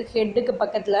சாயிற இடத்துக்கு ஹெட்டுக்கு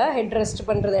பக்கத்தில், ஹெட் ரெஸ்ட்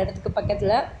பண்ணுறது இடத்துக்கு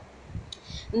பக்கத்தில்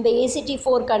இந்த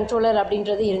ACT4 கண்ட்ரோலர்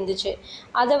அப்படின்றது இருந்துச்சு.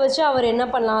 அதை வச்சு அவர் என்ன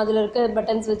பண்ணலாம், அதில் இருக்க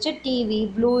பட்டன்ஸ் வச்சு டிவி,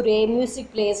 ப்ளூரே,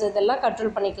 மியூசிக் பிளேயர்ஸ் இதெல்லாம்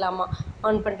கண்ட்ரோல் பண்ணிக்கலாமா.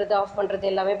 ஆன் பண்ணுறது, ஆஃப் பண்ணுறது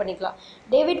எல்லாமே பண்ணிக்கலாம்.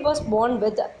 David was born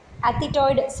with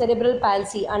athetoid cerebral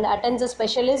palsy and attends a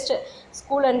specialist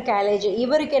school and college.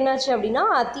 இவருக்கு என்னாச்சு அப்படின்னா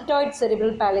athetoid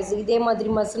cerebral palsy, இதே மாதிரி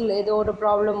மசில் ஏதோ ஒரு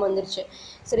ப்ராப்ளம் வந்துருச்சு,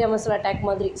 சரியா, மசில் அட்டாக்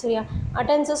மாதிரி, சரியா.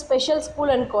 attends a special school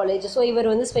and college. So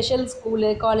இவர் வந்து ஸ்பெஷல்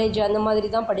ஸ்கூலு, காலேஜ் அந்த மாதிரி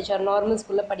தான் படித்தார், நார்மல்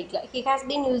ஸ்கூலில் படிக்கல. he has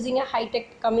been using a high-tech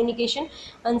communication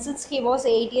and since he was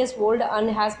 8 years old and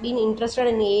has been interested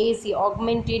in AAC,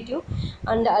 augmentative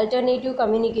and alternative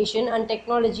communication and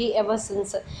technology ever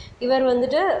since. இவர்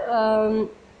வந்துட்டு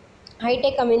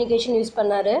hitech communication use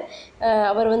பண்ணார்.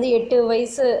 அவர் வந்து 8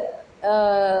 வயசு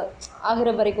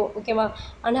ஆகிற வரைக்கும், ஓகேவா.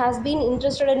 And has been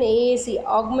interested in AAC,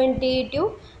 augmentative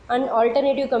and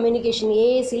alternative communication.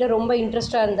 AACயில் ரொம்ப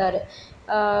இன்ட்ரெஸ்டாக இருந்தார்.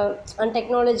 And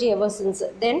technology ever since.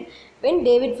 Then when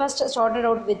David first started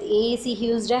out with AAC, he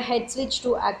used a head switch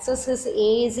to access his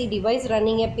AAC device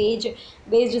running a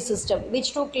page-based system, which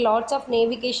took lots of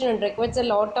navigation and requires a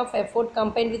lot of effort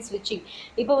combined with switching.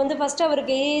 இப்போ வந்து first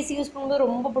அவருக்கு AAC use பண்ணும்போது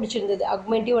ரொம்ப பிடிச்சிருந்தது,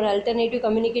 அக்மெண்டிவ் and alternative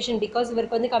communication, because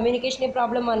இவருக்கு வந்து கம்யூனிகேஷனே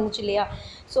ப்ராப்ளமாக இருந்துச்சு இல்லையா.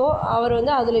 ஸோ அவர்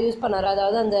வந்து அதில் யூஸ் பண்ணார்.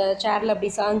 அதாவது அந்த சேரில்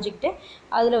அப்படி சாஞ்சிக்கிட்டு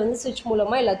அதில் வந்து ஸ்விட்ச்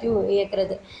மூலமாக எல்லாத்தையும்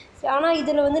இயக்கிறது. ஆனால்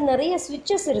இதில் வந்து நிறைய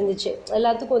ஸ்விட்சஸ் இருந்துச்சு,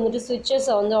 எல்லாத்துக்கும் வந்துட்டு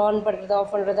ஸ்விட்சஸை வந்து ஆன் பண்ணுறது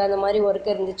ஆஃப் பண்ணுறது அந்த மாதிரி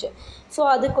ஒர்க் இருந்துச்சு. ஸோ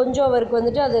அது கொஞ்சம் அவருக்கு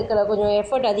வந்துட்டு அதுக்கு கொஞ்சம்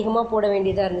எஃபர்ட் அதிகமாக போட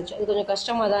வேண்டியதாக இருந்துச்சு, அது கொஞ்சம்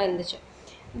கஷ்டமாக தான் இருந்துச்சு.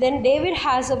 தென் David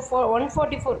has a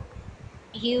 144.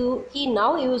 He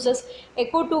now uses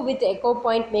Echo 2 with Echo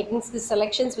Point, making the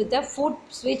selections with a foot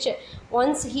switch.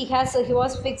 Once he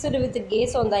was fixed with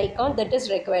gaze on the icon that is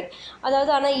required.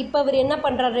 அதாவது ஆனால் இப்போ அவர் என்ன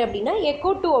பண்ணுறாரு அப்படின்னா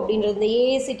Echo 2 அப்படின்றது இந்த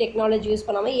ஏஏசி டெக்னாலஜி யூஸ்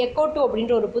பண்ணாமல் Echo 2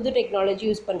 அப்படின்ற ஒரு புது டெக்னாலஜி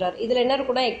யூஸ் பண்ணுறாரு. இதில் என்ன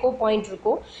இருக்குன்னா Echo Point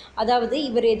இருக்கும். அதாவது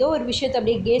இவர் ஏதோ ஒரு விஷயத்தை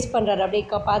அப்படியே கேஸ் பண்ணுறாரு, அப்படியே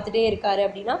பார்த்துட்டே இருக்காரு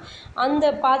அப்படின்னா அந்த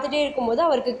பார்த்துட்டே இருக்கும்போது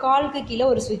அவருக்கு காலுக்கு கீழே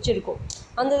ஒரு ஸ்விட்ச் இருக்கும்.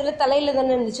 அந்த இதில் தலையில்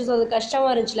தானே இருந்துச்சு, ஸோ அது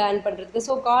கஷ்டமாக இருந்துச்சு லேர்ன் பண்ணுறதுக்கு.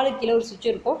 ஸோ காலுக்கு கீழே ஒரு சுவிட்ச்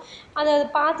இருக்கும், அதை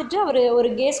பார்த்துட்டு அவர் ஒரு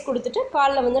கேஸ் கொடுத்துட்டு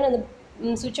காலில் வந்து அந்த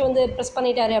சுவிட்சை வந்து ப்ரெஸ்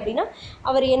பண்ணிட்டாரு அப்படின்னா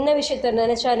அவர் என்ன விஷயத்த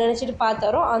நினச்சிட்டு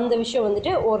பார்த்தாரோ அந்த விஷயம்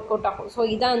வந்துட்டு ஒர்க் அவுட் ஆகும். ஸோ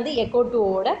இதான் வந்து Echo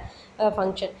 2ஓட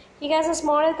function. He has a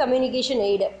smaller communication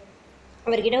aid.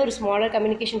 அவர்கிட்ட ஒரு ஸ்மாலர்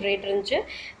கம்யூனிகேஷன் ரேட் இருந்துச்சு.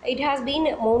 It has been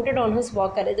mounted on his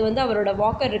Walker. இது வந்து அவரோட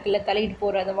வாக்கர் இருக்குல்ல, தலையிட்டு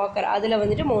போகிற அந்த வாக்கர், அதில்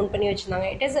வந்துட்டு மவுண்ட் பண்ணி வச்சுருந்தாங்க.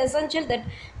 It is essential that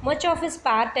much of his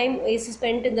spare time is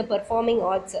spend in the performing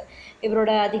arts.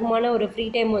 இவரோட அதிகமான ஒரு ஃப்ரீ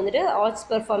டைம் வந்துட்டு ஆர்ட்ஸ்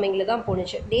பெர்ஃபார்மிங்கில் தான்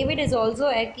போணுச்சு. David is also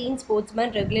a keen sportsman,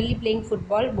 regularly playing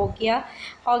football, Bokya,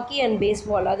 hockey and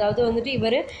baseball. அதாவது வந்துட்டு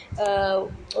இவர்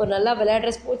ஒரு நல்லா விளையாடுற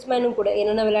ஸ்போர்ட்ஸ்மேனும் கூட.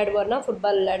 என்னென்ன விளையாடுவார்னா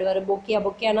ஃபுட்பால் விளையாடுவார்,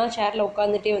 போக்கியானா சேரில்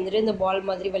உட்காந்துட்டே வந்துட்டு இந்த பால்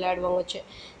மாதிரி விளையாடுவாங்க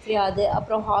சரி, அது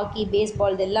அப்புறம் ஹாக்கி,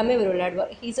 பேஸ்பால், இது எல்லாமே இவர்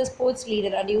விளையாடுவார். He's a sports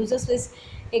leader and uses his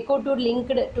Echo 2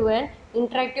 linked to an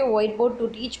interactive whiteboard to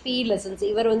teach PE lessons.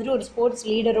 இவர் வந்துட்டு ஒரு ஸ்போர்ட்ஸ்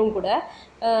லீடரும் கூட.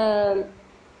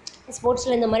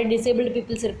 ஸ்போர்ட்ஸில் இந்த மாதிரி டிசேபிள்டு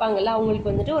பீப்புள்ஸ் இருப்பாங்கள்ல, அவங்களுக்கு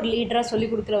வந்துட்டு ஒரு லீடராக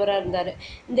சொல்லிக் கொடுக்குறவராக இருந்தார்.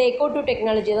 இந்த Echo 2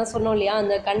 டெக்னாலஜி தான் சொன்னோம் இல்லையா,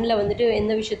 அந்த கண்ணில் வந்துட்டு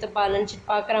எந்த விஷயத்தை நினச்சிட்டு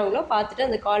பார்க்குறாங்களோ பார்த்துட்டு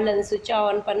அந்த காலில் அந்த சுவிட்சை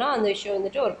ஆன் பண்ணால் அந்த விஷயம்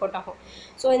வந்துட்டு ஒர்க் அவுட் ஆகும்.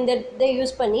 ஸோ இந்த இதை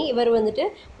யூஸ் பண்ணி இவர் வந்துட்டு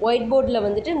ஒயிட் போர்டில்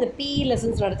வந்துட்டு இந்த PE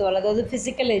லெசன்ஸ் நடத்துவார், அதாவது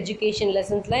ஃபிசிக்கல் எஜுகேஷன்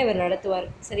லெசன்ஸ்லாம் இவர் நடத்துவார்.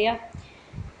 சரியா?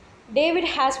 David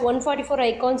has 144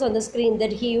 icons on the screen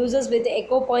that he uses with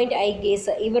Echo Point eye gaze.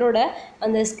 இவரோட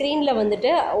அந்த ஸ்க்ரீனில் வந்துட்டு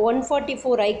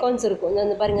 144 ஐகான்ஸ் இருக்கும்.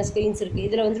 அந்த பாருங்கள் ஸ்க்ரீன்ஸ் இருக்குது,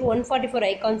 இதில் வந்துட்டு 144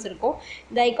 ஐகான்ஸ் இருக்கும்.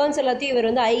 இந்த ஐகான்ஸ் எல்லாத்தையும் இவர்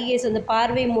வந்து ஐ கேஸ், அந்த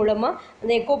பார்வை மூலமாக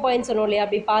அந்த எக்கோ பாயிண்ட் சொன்னோம் இல்லையா,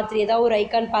 அப்படி பார்த்துட்டு ஏதாவது ஒரு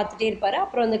ஐக்கான் பார்த்துட்டே இருப்பார்.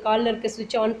 அப்புறம் அந்த காலில் இருக்க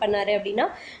சுவிட்ச் ஆன் பண்ணார் அப்படின்னா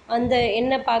அந்த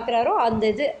என்ன பார்க்குறாரோ அந்த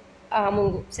இது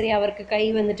அமுங்கும். சரி, அவருக்கு கை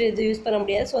வந்துட்டு இது யூஸ் பண்ண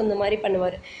முடியாது, ஸோ அந்த மாதிரி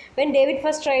பண்ணுவார். when David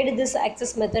first tried this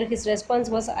access method, his response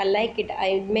was, I like it,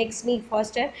 it makes me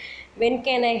faster, when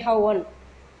can I have one?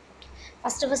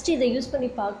 First இதை யூஸ் பண்ணி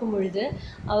பார்க்கும் பொழுது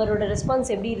அவரோட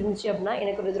ரெஸ்பான்ஸ் எப்படி இருந்துச்சு அப்படின்னா,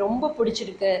 எனக்கு இது ரொம்ப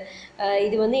பிடிச்சிருக்கு,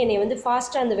 இது வந்து என்னை வந்து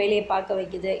ஃபாஸ்ட்டாக அந்த வேலையை பார்க்க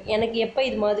வைக்குது, எனக்கு எப்போ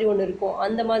இது மாதிரி ஒன்று இருக்கும்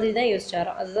அந்த மாதிரி தான்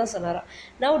யோசிச்சாராம், அதுதான் சொன்னாராம்.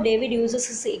 Now David uses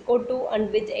his Echo 2 and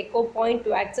with Echo Point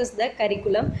to access the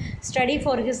curriculum, study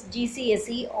for his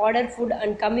GCSE, order food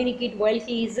and communicate while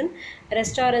he is in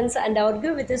restaurants and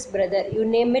argue with his brother. You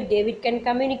name it, David can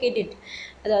communicate it.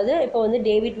 அதாவது இப்போ வந்து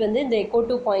David வந்து இந்த Echo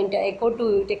 2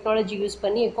 technology use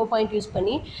பண்ணி Echo Point use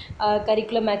பண்ணி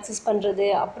curriculum access பண்ணுறது,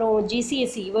 அப்புறம்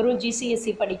GCSE, இவரும்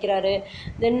GCSE படிக்கிறாரு,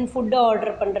 தென் ஃபுட்டு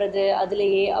ஆர்டர் பண்ணுறது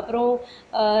அதுலேயே, அப்புறம்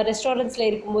ரெஸ்டாரண்ட்ஸில்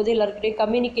இருக்கும்போது எல்லாருக்கிட்டையும்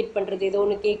கம்யூனிகேட் பண்ணுறது, ஏதோ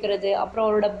ஒன்று கேட்குறது, அப்புறம்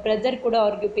அவரோட பிரதர் கூட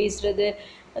ஆர்கியூ பேசுகிறது,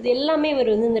 அது எல்லாமே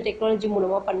இவர் வந்து இந்த டெக்னாலஜி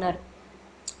மூலமாக பண்ணார்.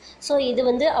 ஸோ இது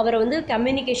வந்து அவரை வந்து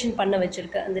கம்யூனிகேஷன் பண்ண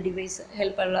வச்சுருக்கு, அந்த டிவைஸ்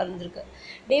ஹெல்ப்ஃபுல்லாக இருந்திருக்கு.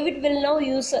 David will now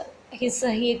use his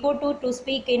Echo 2 to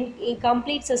speak in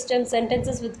complete system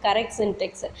sentences with correct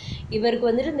syntax. இவருக்கு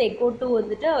வந்துட்டு இந்த Echo 2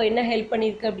 வந்துட்டு என்ன ஹெல்ப்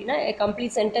பண்ணியிருக்கு அப்படின்னா,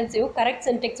 கம்ப்ளீட் சென்டென்ஸையும் கரெக்ட்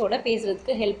சின்டெக்ஸோட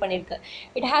பேசுகிறதுக்கு ஹெல்ப் பண்ணியிருக்கு.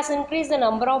 It has increased the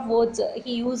number of words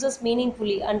he uses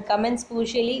meaningfully and comments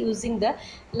crucially using the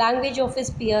language of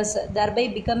his peers, thereby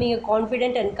becoming a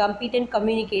confident and competent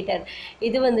communicator.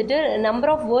 இது வந்துட்டு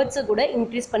number of வேர்ட்ஸை கூட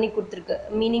increase பண்ணி கொடுத்துருக்கு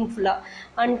மீனிங்ஃபுல்லாக.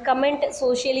 And comment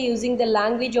socially using the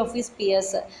language of his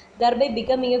piers, thereby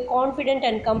becoming a confident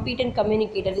and competent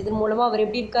communicator. இது மூலமாக அவர்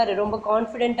எப்படி இருக்கார், ரொம்ப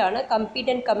கான்ஃபிடென்ட்டான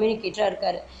கம்பீட்டன்ட் கம்யூனிகேட்டராக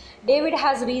இருக்கார். David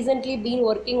has recently been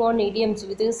working on idioms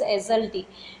with his SLT.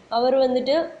 அவர்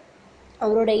வந்துட்டு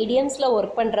அவரோட இடியம்ஸில்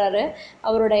ஒர்க் பண்ணுறாரு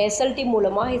அவரோட SLT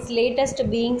மூலமாக. His latest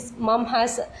beings mum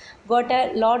has got a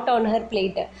lot on her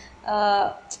plate.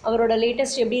 அவரோட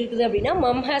லேட்டஸ்ட் எப்படி இருக்குது அப்படின்னா,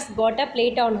 மம் has got a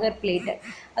plate on her plate.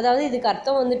 அதாவது இதுக்கு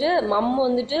அர்த்தம் வந்துட்டு மம்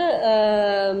வந்துட்டு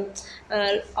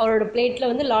அவரோட பிளேட்டில்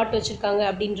வந்து லாட் வச்சுருக்காங்க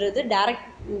அப்படின்றது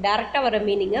டேரெக்டாக வர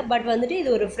மீனிங்கு. பட் வந்துட்டு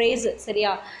இது ஒரு ஃப்ரேஸு,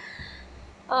 சரியா?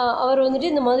 அவர் வந்துட்டு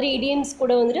இந்த மாதிரி இடியம்ஸ்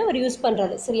கூட வந்துட்டு அவர் யூஸ்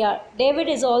பண்ணுறாரு, சரியா?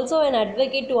 David is also an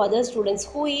advocate to other students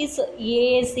who is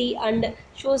ASC and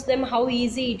shows them how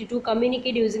easy it to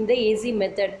communicate using the AC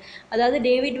method. அதாவது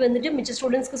டேவிட் வந்துட்டு மிச்ச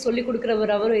ஸ்டூடெண்ட்ஸ்க்கு சொல்லிக்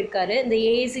கொடுக்குறவரும் இருக்கார். இந்த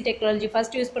ஏஏசி டெக்னாலஜி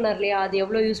ஃபஸ்ட் யூஸ் பண்ணார் இல்லையா, அது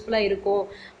எவ்வளோ யூஸ்ஃபுல்லாக இருக்கும்,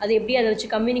 அது எப்படி அதை வச்சு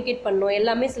கம்யூனிகேட் பண்ணணும்,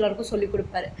 எல்லாமே சிலருக்கும் சொல்லிக்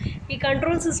கொடுப்பாரு. He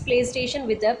controls is play station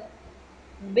with a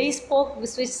bespoke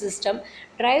switch system,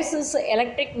 drives his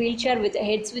electric wheelchair with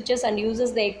head switches and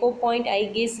uses the echo point eye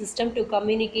gaze system to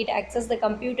communicate, access the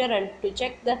computer and to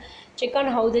check on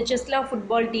how the Chesla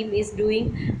football team is doing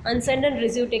and send and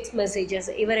receive text messages.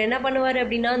 இவர் என்ன பண்ணுவார்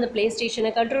அப்படின்னா அந்த play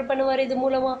ஸ்டேஷனை control பண்ணுவார் இது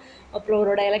மூலமாக. அப்புறம்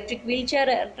அவரோட எலக்ட்ரிக் வீல்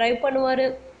சேரை ட்ரைவ் பண்ணுவார்.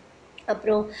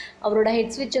 அப்புறம் அவரோட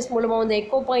ஹெட் ஸ்விட்சஸ் மூலமாக வந்து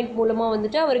எக்கோ பாயிண்ட் மூலமாக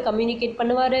வந்துட்டு அவர் கம்யூனிகேட்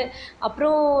பண்ணுவார்.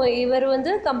 அப்புறம் இவர்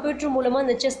வந்து கம்ப்யூட்டர் மூலமாக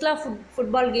அந்த செஸ்லா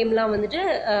ஃபுட்பால் கேம்லாம் வந்துட்டு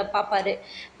பார்ப்பார்.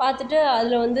 பார்த்துட்டு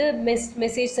அதில் வந்து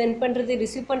மெசேஜ் சென்ட் பண்ணுறது,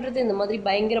 ரிசீவ் பண்ணுறது, இந்த மாதிரி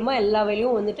பயங்கரமாக எல்லா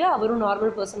வேலையும் வந்துட்டு அவரும்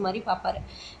நார்மல் பர்சன் மாதிரி பார்ப்பார்.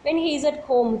 When he is at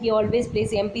home he always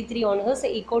place MP3 on hertz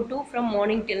echo 2 from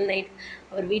morning till night.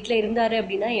 அவர் வீட்டில் இருந்தார்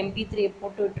அப்படின்னா MP3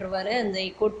 போட்டு விட்டுருவார். அந்த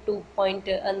echo 2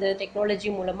 பாயிண்ட் அந்த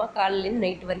டெக்னாலஜி மூலமாக காலையிலேருந்து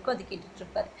நைட் வரைக்கும் அது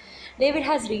கேட்டுட்ருப்பார். David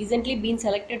has recently been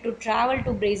selected to travel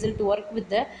to Brazil to work with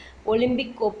the Olympic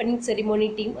opening ceremony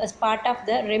team as part of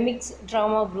the Remix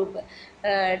drama group.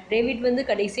 David வந்து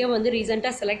கடைசியாக வந்து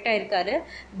ரீசெண்டாக செலக்ட் ஆகிருக்காரு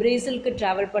பிரேசிலுக்கு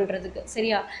ட்ராவல் பண்ணுறதுக்கு.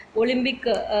 சரியா, ஒலிம்பிக்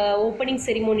ஓப்பனிங்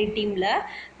செரிமோனி டீமில்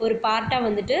ஒரு பார்ட்டாக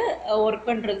வந்துட்டு ஒர்க்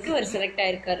பண்ணுறதுக்கு அவர் செலக்ட்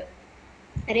ஆகிருக்காரு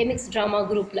ரெமிக்ஸ் ட்ராமா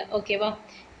குரூப்பில். ஓகேவா,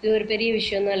 இது ஒரு பெரிய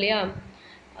விஷயம் தான் இல்லையா.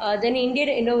 தென்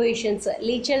Indian innovations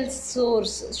லீச்சல்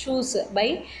shoes by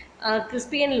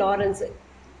Crispian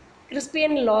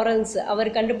Lawrence அவர்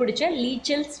கண்டுபிடிச்ச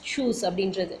லீச்சல் ஷூஸ்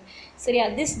அப்படின்றது. சரியா,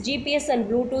 this GPS and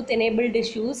Bluetooth enabled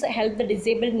shoes help the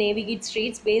disable navigate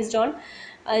streets based on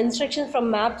instructions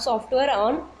from map software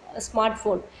on smart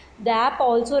phone. The app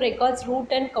also records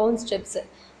root and count steps.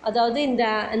 அதாவது இந்த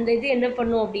இது என்ன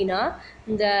பண்ணும் அப்படின்னா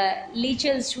இந்த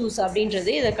லீச்சல் ஷூஸ்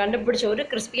அப்படின்றது இதை கண்டுபிடிச்சவர்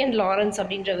கிறிஸ்பியன் லாரன்ஸ்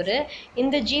அப்படின்றவர்.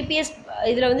 இந்த GPS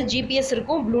இதில் வந்து GPS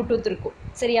இருக்கும், ப்ளூடூத் இருக்கும்.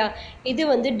 சரியா, இது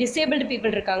வந்து டிசேபிள்டு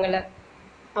பீப்புள் இருக்காங்கள்ல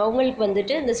அவங்களுக்கு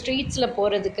வந்துட்டு இந்த ஸ்ட்ரீட்ஸில்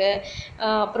போகிறதுக்கு,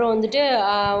 அப்புறம் வந்துட்டு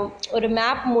ஒரு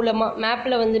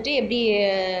மேப்பில் வந்துட்டு எப்படி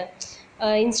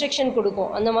இன்ஸ்ட்ரக்ஷன்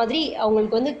கொடுக்கும் அந்த மாதிரி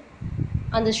அவங்களுக்கு வந்து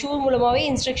அந்த ஷூ மூலமாகவே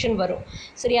இன்ஸ்ட்ரக்ஷன் வரும்.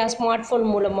 சரியா, ஸ்மார்ட் ஃபோன்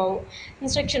மூலமாகவும்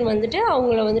இன்ஸ்ட்ரக்ஷன் வந்துட்டு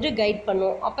அவங்கள வந்துட்டு கைட்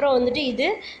பண்ணும். அப்புறம் வந்துட்டு இது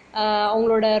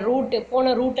அவங்களோட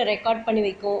போன ரூட்டை ரெக்கார்ட் பண்ணி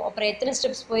வைக்கும். அப்புறம் எத்தனை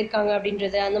ஸ்டெப்ஸ் போயிருக்காங்க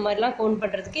அப்படின்றது அந்த மாதிரிலாம் கவுண்ட்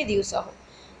பண்ணுறதுக்கு இது யூஸ் ஆகும்.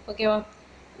 ஓகேவா.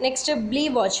 Next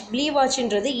plea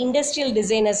வாட்ச்ன்றது industrial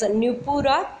designers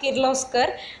நியூபூரா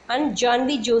Kirloskar and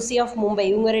Janhvi Joshi of Mumbai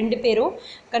இவங்க 2 பேரும்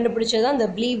கண்டுபிடிச்சது தான்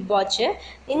இந்த ப்ளீ வாட்ச்சு.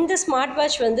 இந்த ஸ்மார்ட்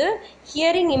வாட்ச் வந்து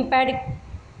hearing impaired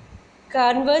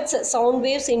converts sound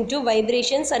waves into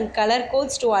vibrations and color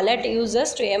codes to alert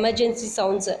users to emergency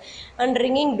sounds and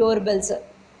ringing doorbells.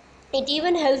 It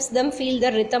even helps them feel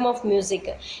the rhythm of music.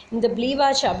 இந்த plea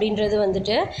watch அப்படின்றது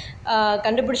வந்துட்டு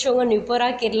கண்டுபிடிச்சவங்க நியூபோரா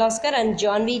Kirloskar and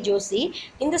Janhvi Joshi.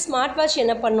 இந்த smart watch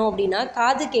என்ன பண்ணும் அப்படின்னா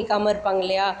காது கேட்காமல் இருப்பாங்க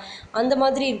இல்லையா, அந்த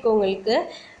மாதிரி இருக்கவங்களுக்கு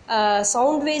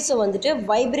சவுண்ட் வேவ்ஸை வந்துட்டு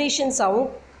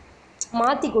வைப்ரேஷன்ஸாகவும்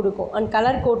மாற்றி கொடுக்கும் அண்ட்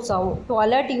கலர் கோட்ஸ் ஆகும். To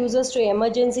alert users to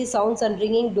emergency sounds and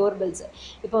ringing டோர்பெல்ஸ்.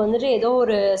 இப்போ வந்துட்டு ஏதோ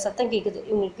ஒரு சத்தம் கேட்குது,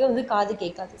 இவங்களுக்கு வந்து காது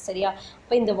கேட்காது. சரியா,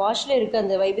 இப்போ இந்த வாட்சில் இருக்க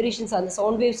அந்த வைப்ரேஷன்ஸ் அந்த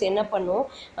சவுண்ட் வேவ்ஸ் என்ன பண்ணும்,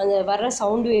 அந்த வர்ற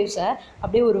சவுண்ட் வேவ்ஸை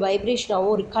அப்படியே ஒரு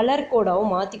வைப்ரேஷனாகவும் ஒரு கலர்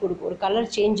கோடாகவும் மாற்றி கொடுக்கும். ஒரு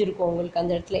கலர் சேஞ்ச் இருக்கும் உங்களுக்கு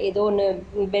அந்த இடத்துல. ஏதோ ஒன்று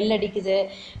பெல் அடிக்குது,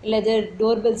 இல்லை இது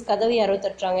டோர்பெல்ஸ் கதவு யாரோ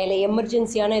தட்டுறாங்க, இல்லை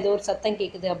எமர்ஜென்சியான ஏதோ ஒரு சத்தம்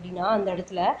கேட்குது அப்படின்னா அந்த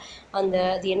இடத்துல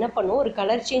அது என்ன பண்ணும், ஒரு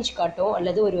கலர் சேஞ்ச் காட்டும்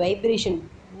அல்லது ஒரு வைப்ரேஷன்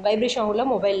ஆகும்ல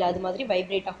மொபைலில், அது மாதிரி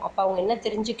வைப்ரேட் ஆகும். அப்போ அவங்க என்ன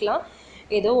தெரிஞ்சுக்கலாம்,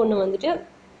 ஏதோ ஒன்று வந்துட்டு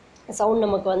சவுண்ட்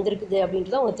நமக்கு வந்திருக்குது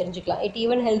அப்படின்றத அவங்க தெரிஞ்சுக்கலாம். It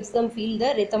even helps them feel the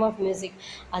rhythm of music.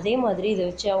 அதே மாதிரி இதை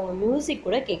வச்சு அவங்க மியூசிக்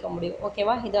கூட கேட்க முடியும்.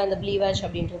 ஓகேவா, இதான் அந்த ப்ளீ வாட்ச்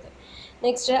அப்படின்றது.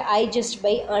 Next ஐஜஸ்ட்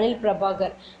by Anil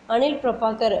Prabhakar.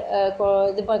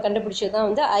 இது கண்டுபிடிச்சது தான்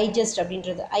வந்து ஐஜஸ்ட்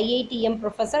அப்படின்றது. IITM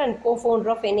professor and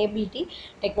co-founder of எனேபிலிட்டி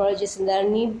technologies. இந்த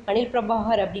அனில்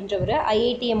பிரபாகர் அப்படின்றவர்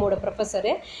IITMோட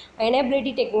ப்ரொஃபஸரு,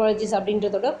 எனேபிலிட்டி டெக்னாலஜிஸ்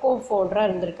அப்படின்றதோட கோஃபவுண்டராக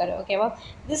இருந்திருக்காரு. ஓகேவா.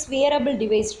 This wearable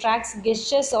device tracks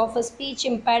gestures of speech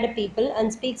impaired people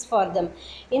and speaks for them.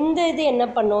 இது என்ன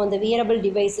பண்ணும், இந்த வியரபிள்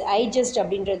டிவைஸ் ஐஜஸ்ட்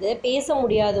அப்படின்றது பேச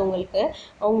முடியாதவங்களுக்கு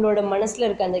அவங்களோட மனசில்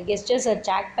இருக்க அந்த கெஸ்டர்ஸை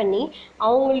ட்ராக் பண்ணி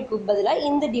அவங்களுக்கு பதிலாக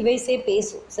இந்த டிவைஸே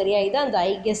பேசும். சரியா, இதுதான் அந்த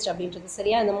ஐகெஸ்ட் அப்படின்றது.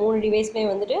 சரியா, இந்த 3 டிவைஸுமே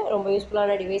வந்துட்டு ரொம்ப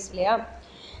யூஸ்ஃபுல்லான டிவைஸ் இல்லையா.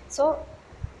 ஸோ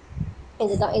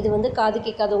இதுதான், இது வந்து காது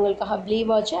கேட்காதவங்களுக்காக ப்ளீ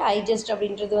வாட்ச். ஐஜெஸ்ட்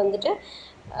அப்படின்றது வந்துட்டு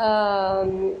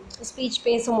ஸ்பீச்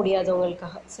பேச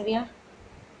முடியாதவங்களுக்காக. சரியா,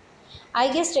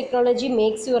 ஐகெஸ்ட் technology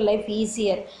maths your life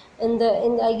easier. இந்த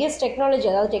ஐகெஸ்ட் டெக்னாலஜி,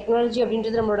 அதாவது டெக்னாலஜி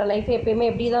அப்படின்றது நம்மளோட லைஃப்பை எப்போயுமே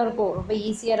எப்படி தான் இருக்கும், ரொம்ப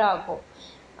ஈஸியராக ஆகும்.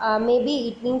 Maybe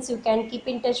it means you can keep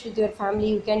in touch with your family,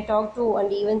 you can talk to and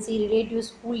even see relatives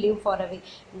who live far away.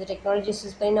 இந்த டெக்னாலஜிஸ்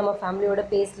யூஸ் பண்ணி நம்ம ஃபேமிலியோட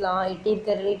பேசலாம், இப்படி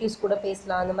இருக்க ரிலேட்டிவ்ஸ் கூட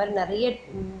பேசலாம். அந்த மாதிரி நிறைய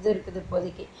இது இருக்குது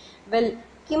இப்போதைக்கு. Well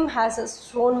Kim has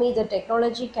shown me that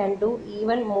technology can do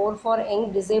even more for young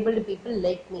disabled people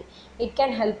like me. It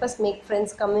can help us make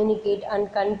friends, communicate, and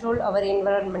control our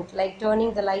environment, like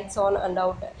turning the lights on and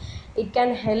out. It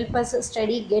can help us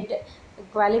study, get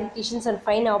qualifications, and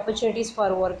find opportunities for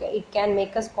work. It can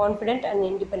make us confident and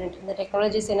independent. இந்த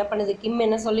technologies என்ன பண்ணுது, கிம்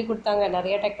என்ன சொல்லி கொடுத்தாங்க,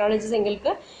 நிறைய technologies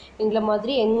எங்களுக்கு எங்களை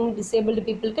மாதிரி யங் டிசேபிள்டு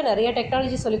பீப்புளுக்கு நிறைய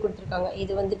டெக்னாலஜி சொல்லி கொடுத்துருக்காங்க.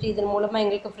 இது வந்துட்டு இதன் மூலமாக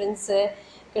எங்களுக்கு ஃப்ரெண்ட்ஸு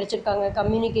கிடச்சிருக்காங்க,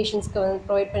 கம்யூனிகேஷன்ஸ்க்கு வந்து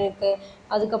ப்ரொவைட் பண்ணியிருக்கு.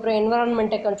 அதுக்கப்புறம்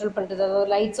என்வரான்மெண்ட்டை கண்ட்ரோல் பண்ணுறது,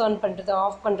 அதாவது லைட்ஸ் ஆன் பண்ணுறது,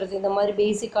 ஆஃப் பண்ணுறது, இந்த மாதிரி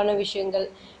பேசிக்கான விஷயங்கள்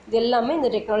இது எல்லாமே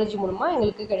இந்த டெக்னாலஜி மூலமாக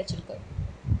எங்களுக்கு கிடச்சிருக்கு.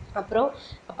 அப்புறம்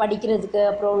படிக்கிறதுக்கு,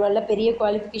 அப்புறம் நல்ல பெரிய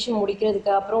குவாலிஃபிகேஷன்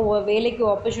முடிக்கிறதுக்கு, அப்புறம் வேலைக்கு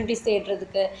ஆப்பர்ச்சுனிட்டிஸ்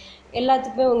தேடுறதுக்கு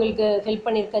எல்லாத்துக்குமே உங்களுக்கு ஹெல்ப்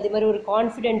பண்ணியிருக்கு. அதே மாதிரி ஒரு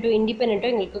கான்ஃபிடென்ட்டும்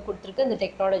இண்டிபெண்ட்டும் எங்களுக்கு கொடுத்துருக்கு இந்த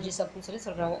டெக்னாலஜிஸ் அப்படின்னு சொல்லி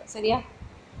சொல்கிறாங்க. சரியா?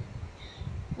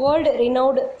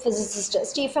 World-renowned physicist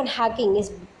Stephen Hawking is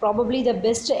probably the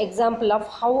best example of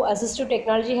how assistive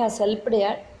technology has helped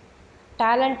a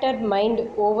talented mind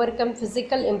overcome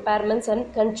physical impairments and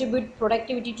contribute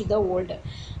productivity to the world.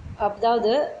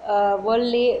 அதாவது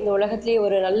வேர்ல்ட்லேயே இந்த உலகத்துலேயே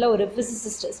ஒரு நல்ல ஒரு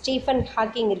ஃபிசிசிஸ்ட் ஸ்டீஃபன்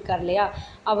ஹாக்கிங் இருக்கார் இல்லையா,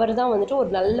 அவர் தான் வந்துட்டு ஒரு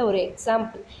நல்ல ஒரு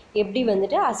எக்ஸாம்பிள். எப்படி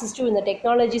வந்துட்டு அசிஸ்டிவ் இந்த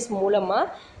டெக்னாலஜிஸ் மூலமாக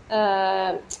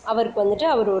அவருக்கு வந்துட்டு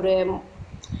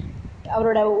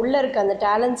அவரோட உள்ளே இருக்க அந்த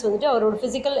டேலண்ட்ஸ் வந்துட்டு அவரோட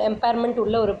ஃபிசிக்கல் எம்பேர்மெண்ட்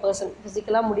உள்ள ஒரு பர்சன்,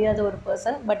 ஃபிசிக்கலாக முடியாத ஒரு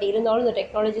பர்சன், பட் இருந்தாலும் இந்த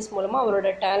டெக்னாலஜிஸ் மூலமாக அவரோட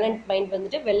டேலண்ட் மைண்ட்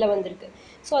வந்துட்டு வெளில வந்திருக்கு.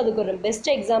 ஸோ அதுக்கு ஒரு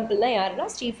பெஸ்ட் எக்ஸாம்பிள் தான் யாருன்னா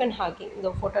ஸ்டீஃபன் ஹாக்கிங்.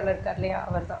 இந்த ஃபோட்டோவில் இருக்கார் இல்லையா,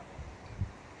 அவர் தான்.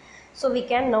 So we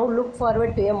can now look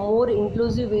forward to a more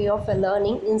inclusive way of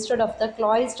learning instead of the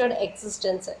cloistered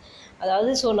existence. அதாவது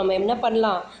ஸோ நம்ம என்ன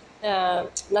பண்ணலாம்,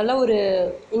 நல்ல ஒரு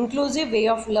இன்க்ளூசிவ் வே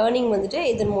ஆஃப் லேர்னிங் வந்துட்டு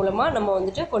இதன் மூலமாக நம்ம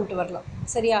வந்துட்டு கொண்டு வரலாம்.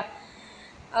 சரியா?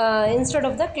 Instead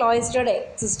of the cloistered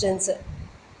existence.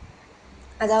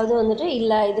 அதாவது வந்துட்டு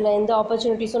இல்லை இதில் எந்த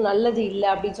ஆப்பர்ச்சுனிட்டிஸும் நல்லது இல்லை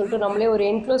அப்படின்னு சொல்லிட்டு நம்மளே ஒரு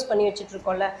என்க்ளோஸ் பண்ணி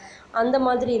வச்சுட்ருக்கோம்ல, அந்த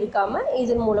மாதிரி இருக்காமல்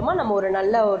இதன் மூலமாக நம்ம ஒரு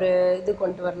நல்ல ஒரு இது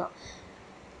கொண்டு வரலாம்.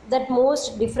 that most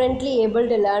differently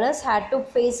abled learners had to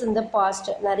face in the past.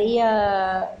 நிறைய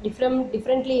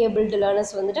differently abled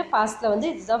learners வந்துட்டு பாஸ்ட்டில் வந்து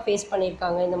இதுதான் ஃபேஸ்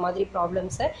பண்ணியிருக்காங்க இந்த மாதிரி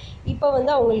ப்ராப்ளம்ஸை. இப்போ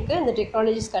வந்து அவங்களுக்கு இந்த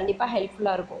டெக்னாலஜிஸ் கண்டிப்பாக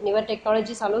ஹெல்ப்ஃபுல்லாக இருக்கும். Nivar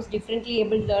technologies allows differently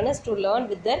abled learners to learn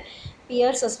with their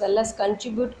peers as well as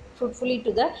contribute fruitfully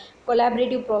to the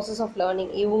collaborative process of learning.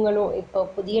 இவங்களும் இப்போ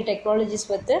புதிய டெக்னாலஜிஸ்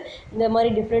வந்து இந்த மாதிரி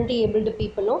டிஃப்ரெண்ட்லி ஏபிள்டு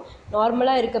பீப்புளும்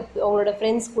நார்மலாக இருக்க அவங்களோட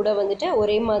ஃப்ரெண்ட்ஸ் கூட வந்துட்டு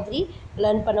ஒரே மாதிரி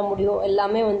லேர்ன் பண்ண முடியும்.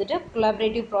 எல்லாமே வந்துட்டு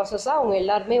கொலாபரேட்டிவ் ப்ராசஸாக அவங்க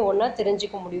எல்லாருமே ஒன்றா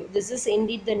தெரிஞ்சுக்க முடியும். This is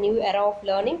indeed the new எரா of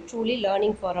learning, truly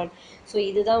learning for all. So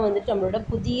இதுதான் வந்துட்டு நம்மளோட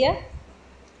புதிய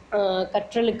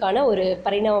கற்றலுக்கான ஒரு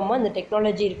பரிணாமமாக இந்த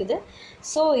டெக்னாலஜி இருக்குது.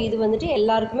 ஸோ இது வந்துட்டு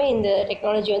எல்லாருக்குமே இந்த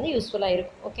டெக்னாலஜி வந்து யூஸ்ஃபுல்லாக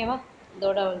இருக்கும். ஓகேவா?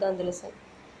 இதோட தான் இந்த லெசன்.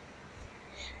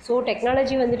 ஸோ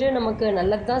டெக்னாலஜி வந்துட்டு நமக்கு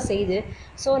நல்லது தான் செய்யுது.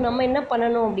 ஸோ நம்ம என்ன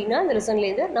பண்ணணும் அப்படின்னா இந்த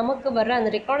லெசன்லேருந்து நமக்கு வர்ற அந்த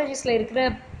டெக்னாலஜிஸில் இருக்கிற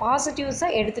பாசிட்டிவ்ஸை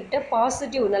எடுத்துக்கிட்டு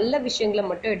பாசிட்டிவ் நல்ல விஷயங்களை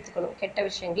மட்டும் எடுத்துக்கணும், கெட்ட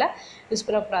விஷயங்களை யூஸ்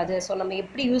பண்ணக்கூடாது. ஸோ நம்ம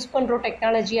எப்படி யூஸ் பண்ணுறோம்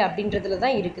டெக்னாலஜி அப்படின்றதுல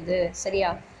தான் இருக்குது.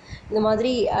 சரியா? இந்த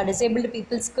மாதிரி டிசேபிள்டு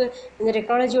பீப்புள்ஸ்க்கு இந்த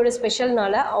டெக்னாலஜியோட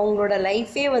ஸ்பெஷல்னால அவங்களோட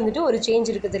லைஃபே வந்துட்டு ஒரு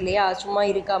சேஞ்ச் இருக்குது இல்லையா, சும்மா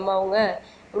இருக்காமல் அவங்க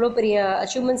இவ்வளோ பெரிய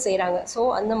அச்சீவ்மெண்ட் செய்கிறாங்க. ஸோ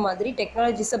அந்த மாதிரி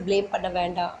டெக்னாலஜிஸை ப்ளேம் பண்ண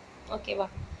வேண்டாம். ஓகேவா?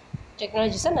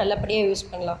 டெக்னாலஜிஸை நல்லபடியாக யூஸ்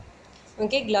பண்ணலாம்.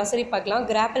 ஓகே, கிளாசரி பார்க்கலாம்.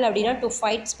 கிராப்பிள் அப்படின்னா to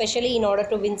fight specially in order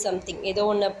to win something, ஏதோ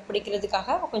ஒன்று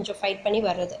பிடிக்கிறதுக்காக கொஞ்சம் ஃபைட் பண்ணி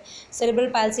வர்றது. Cerebral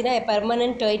பால்சினா a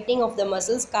permanent tightening of the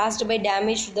muscles caused by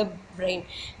damage to the brain.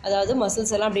 அதாவது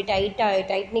மசில்ஸ் எல்லாம் அப்படி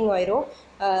டைட்னிங் ஆயிரும்,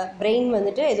 பிரெயின்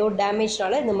வந்துட்டு ஏதோ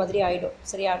டேமேஜ்னால இந்த மாதிரி ஆகிடும்.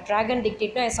 சரியா? Dragon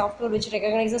டிக்டேட்னா software which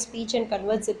recognises speech and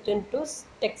converts it into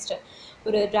text.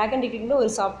 ஒரு ட்ராகன் டிக்டேட்னு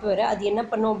ஒரு சாஃப்ட்வேர், அது என்ன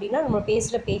பண்ணும் அப்படின்னா நம்ம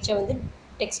பேசுகிற பேச்சை வந்து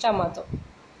டெக்ஸ்ட்டாக மாற்றும்.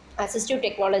 அசிஸ்டிவ்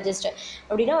டெக்னாலஜிஸ்ட்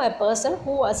அப்படின்னா a person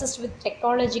who assists with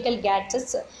technological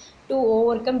gadgets to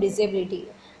overcome disability.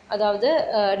 அதாவது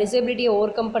டிசேபிலிட்டியை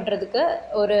ஓவர் கம் பண்ணுறதுக்கு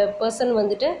ஒரு பர்சன்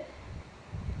வந்துட்டு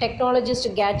டெக்னாலஜிஸ்ட்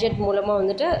கேட்ஜெட் மூலமாக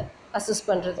வந்துட்டு அசிஸ்ட்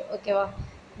பண்ணுறது. ஓகேவா?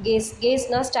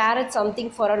 கேஸ்னால் star at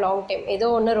something for a long time, ஏதோ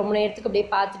ஒன்று ரொம்ப நேரத்துக்கு அப்படியே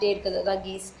பார்த்துட்டே இருக்குது, அதுதான்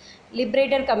case.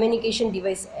 Liberator communication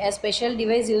device, a special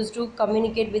device used to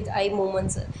communicate with eye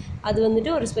movements. அது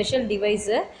வந்துட்டு ஒரு special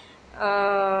device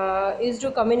use to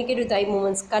communicate with I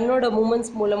moments, கண்ணோட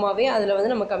மூமெண்ட்ஸ் மூலமாகவே அதில்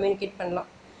வந்து நம்ம கம்யூனிகேட் பண்ணலாம்.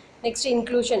 Next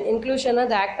இன்க்ளூஷன்னா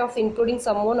the act of including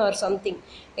some one or something,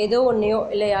 ஏதோ ஒன்றையோ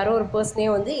இல்லை யாரோ ஒரு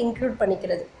பர்சனையோ வந்து இன்க்ளூட்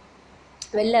பண்ணிக்கிறது.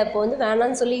 வெளில இப்போ வந்து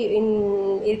வேணான்னு சொல்லி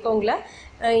இருக்கவங்கள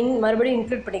மறுபடியும்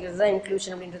இன்க்ளூட் பண்ணிக்கிறது தான்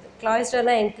இன்க்ளூஷன் அப்படின்றது.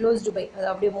 கிளாய்ஸ்டர்னா என்க்ளோஸ்டு பை, அது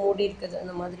அப்படியே மூடி இருக்குது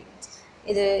அந்த மாதிரி.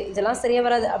 இதெல்லாம் சரியாக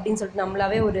வராது அப்படின்னு சொல்லிட்டு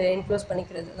நம்மளாவே ஒரு என்க்ளோஸ்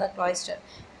பண்ணிக்கிறது தான் கிளாய்ஸ்டர்.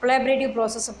 கொலாபரேட்டிவ்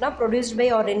ப்ராசஸ் அப்படின்னா produced by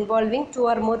R involving 2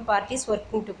 or more parties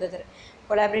working together.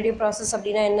 Collaborative process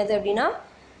அப்படின்னா என்னது அப்படின்னா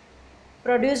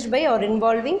produced by R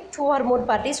involving 2 or more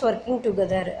parties working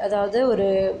together. அதாவது ஒரு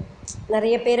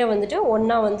நிறைய பேரை வந்துட்டு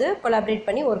ஒன்றா வந்து கொலாபரேட்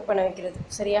பண்ணி ஒர்க் பண்ண வைக்கிறது.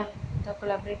 சரியா? த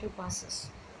கொலாபரேட்டிவ் ப்ராசஸ்.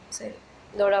 சரி,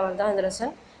 இதோட தான் இந்த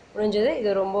லெசன் முடிஞ்சது.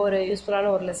 இது ரொம்ப ஒரு யூஸ்ஃபுல்லான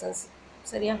ஒரு லெசன்ஸ்.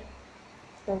 சரியா?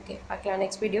 ஓகே, பார்க்கலாம்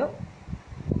நெக்ஸ்ட் வீடியோ,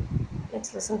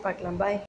 நெக்ஸ்ட் லெசன் பார்க்கலாம். பாய்.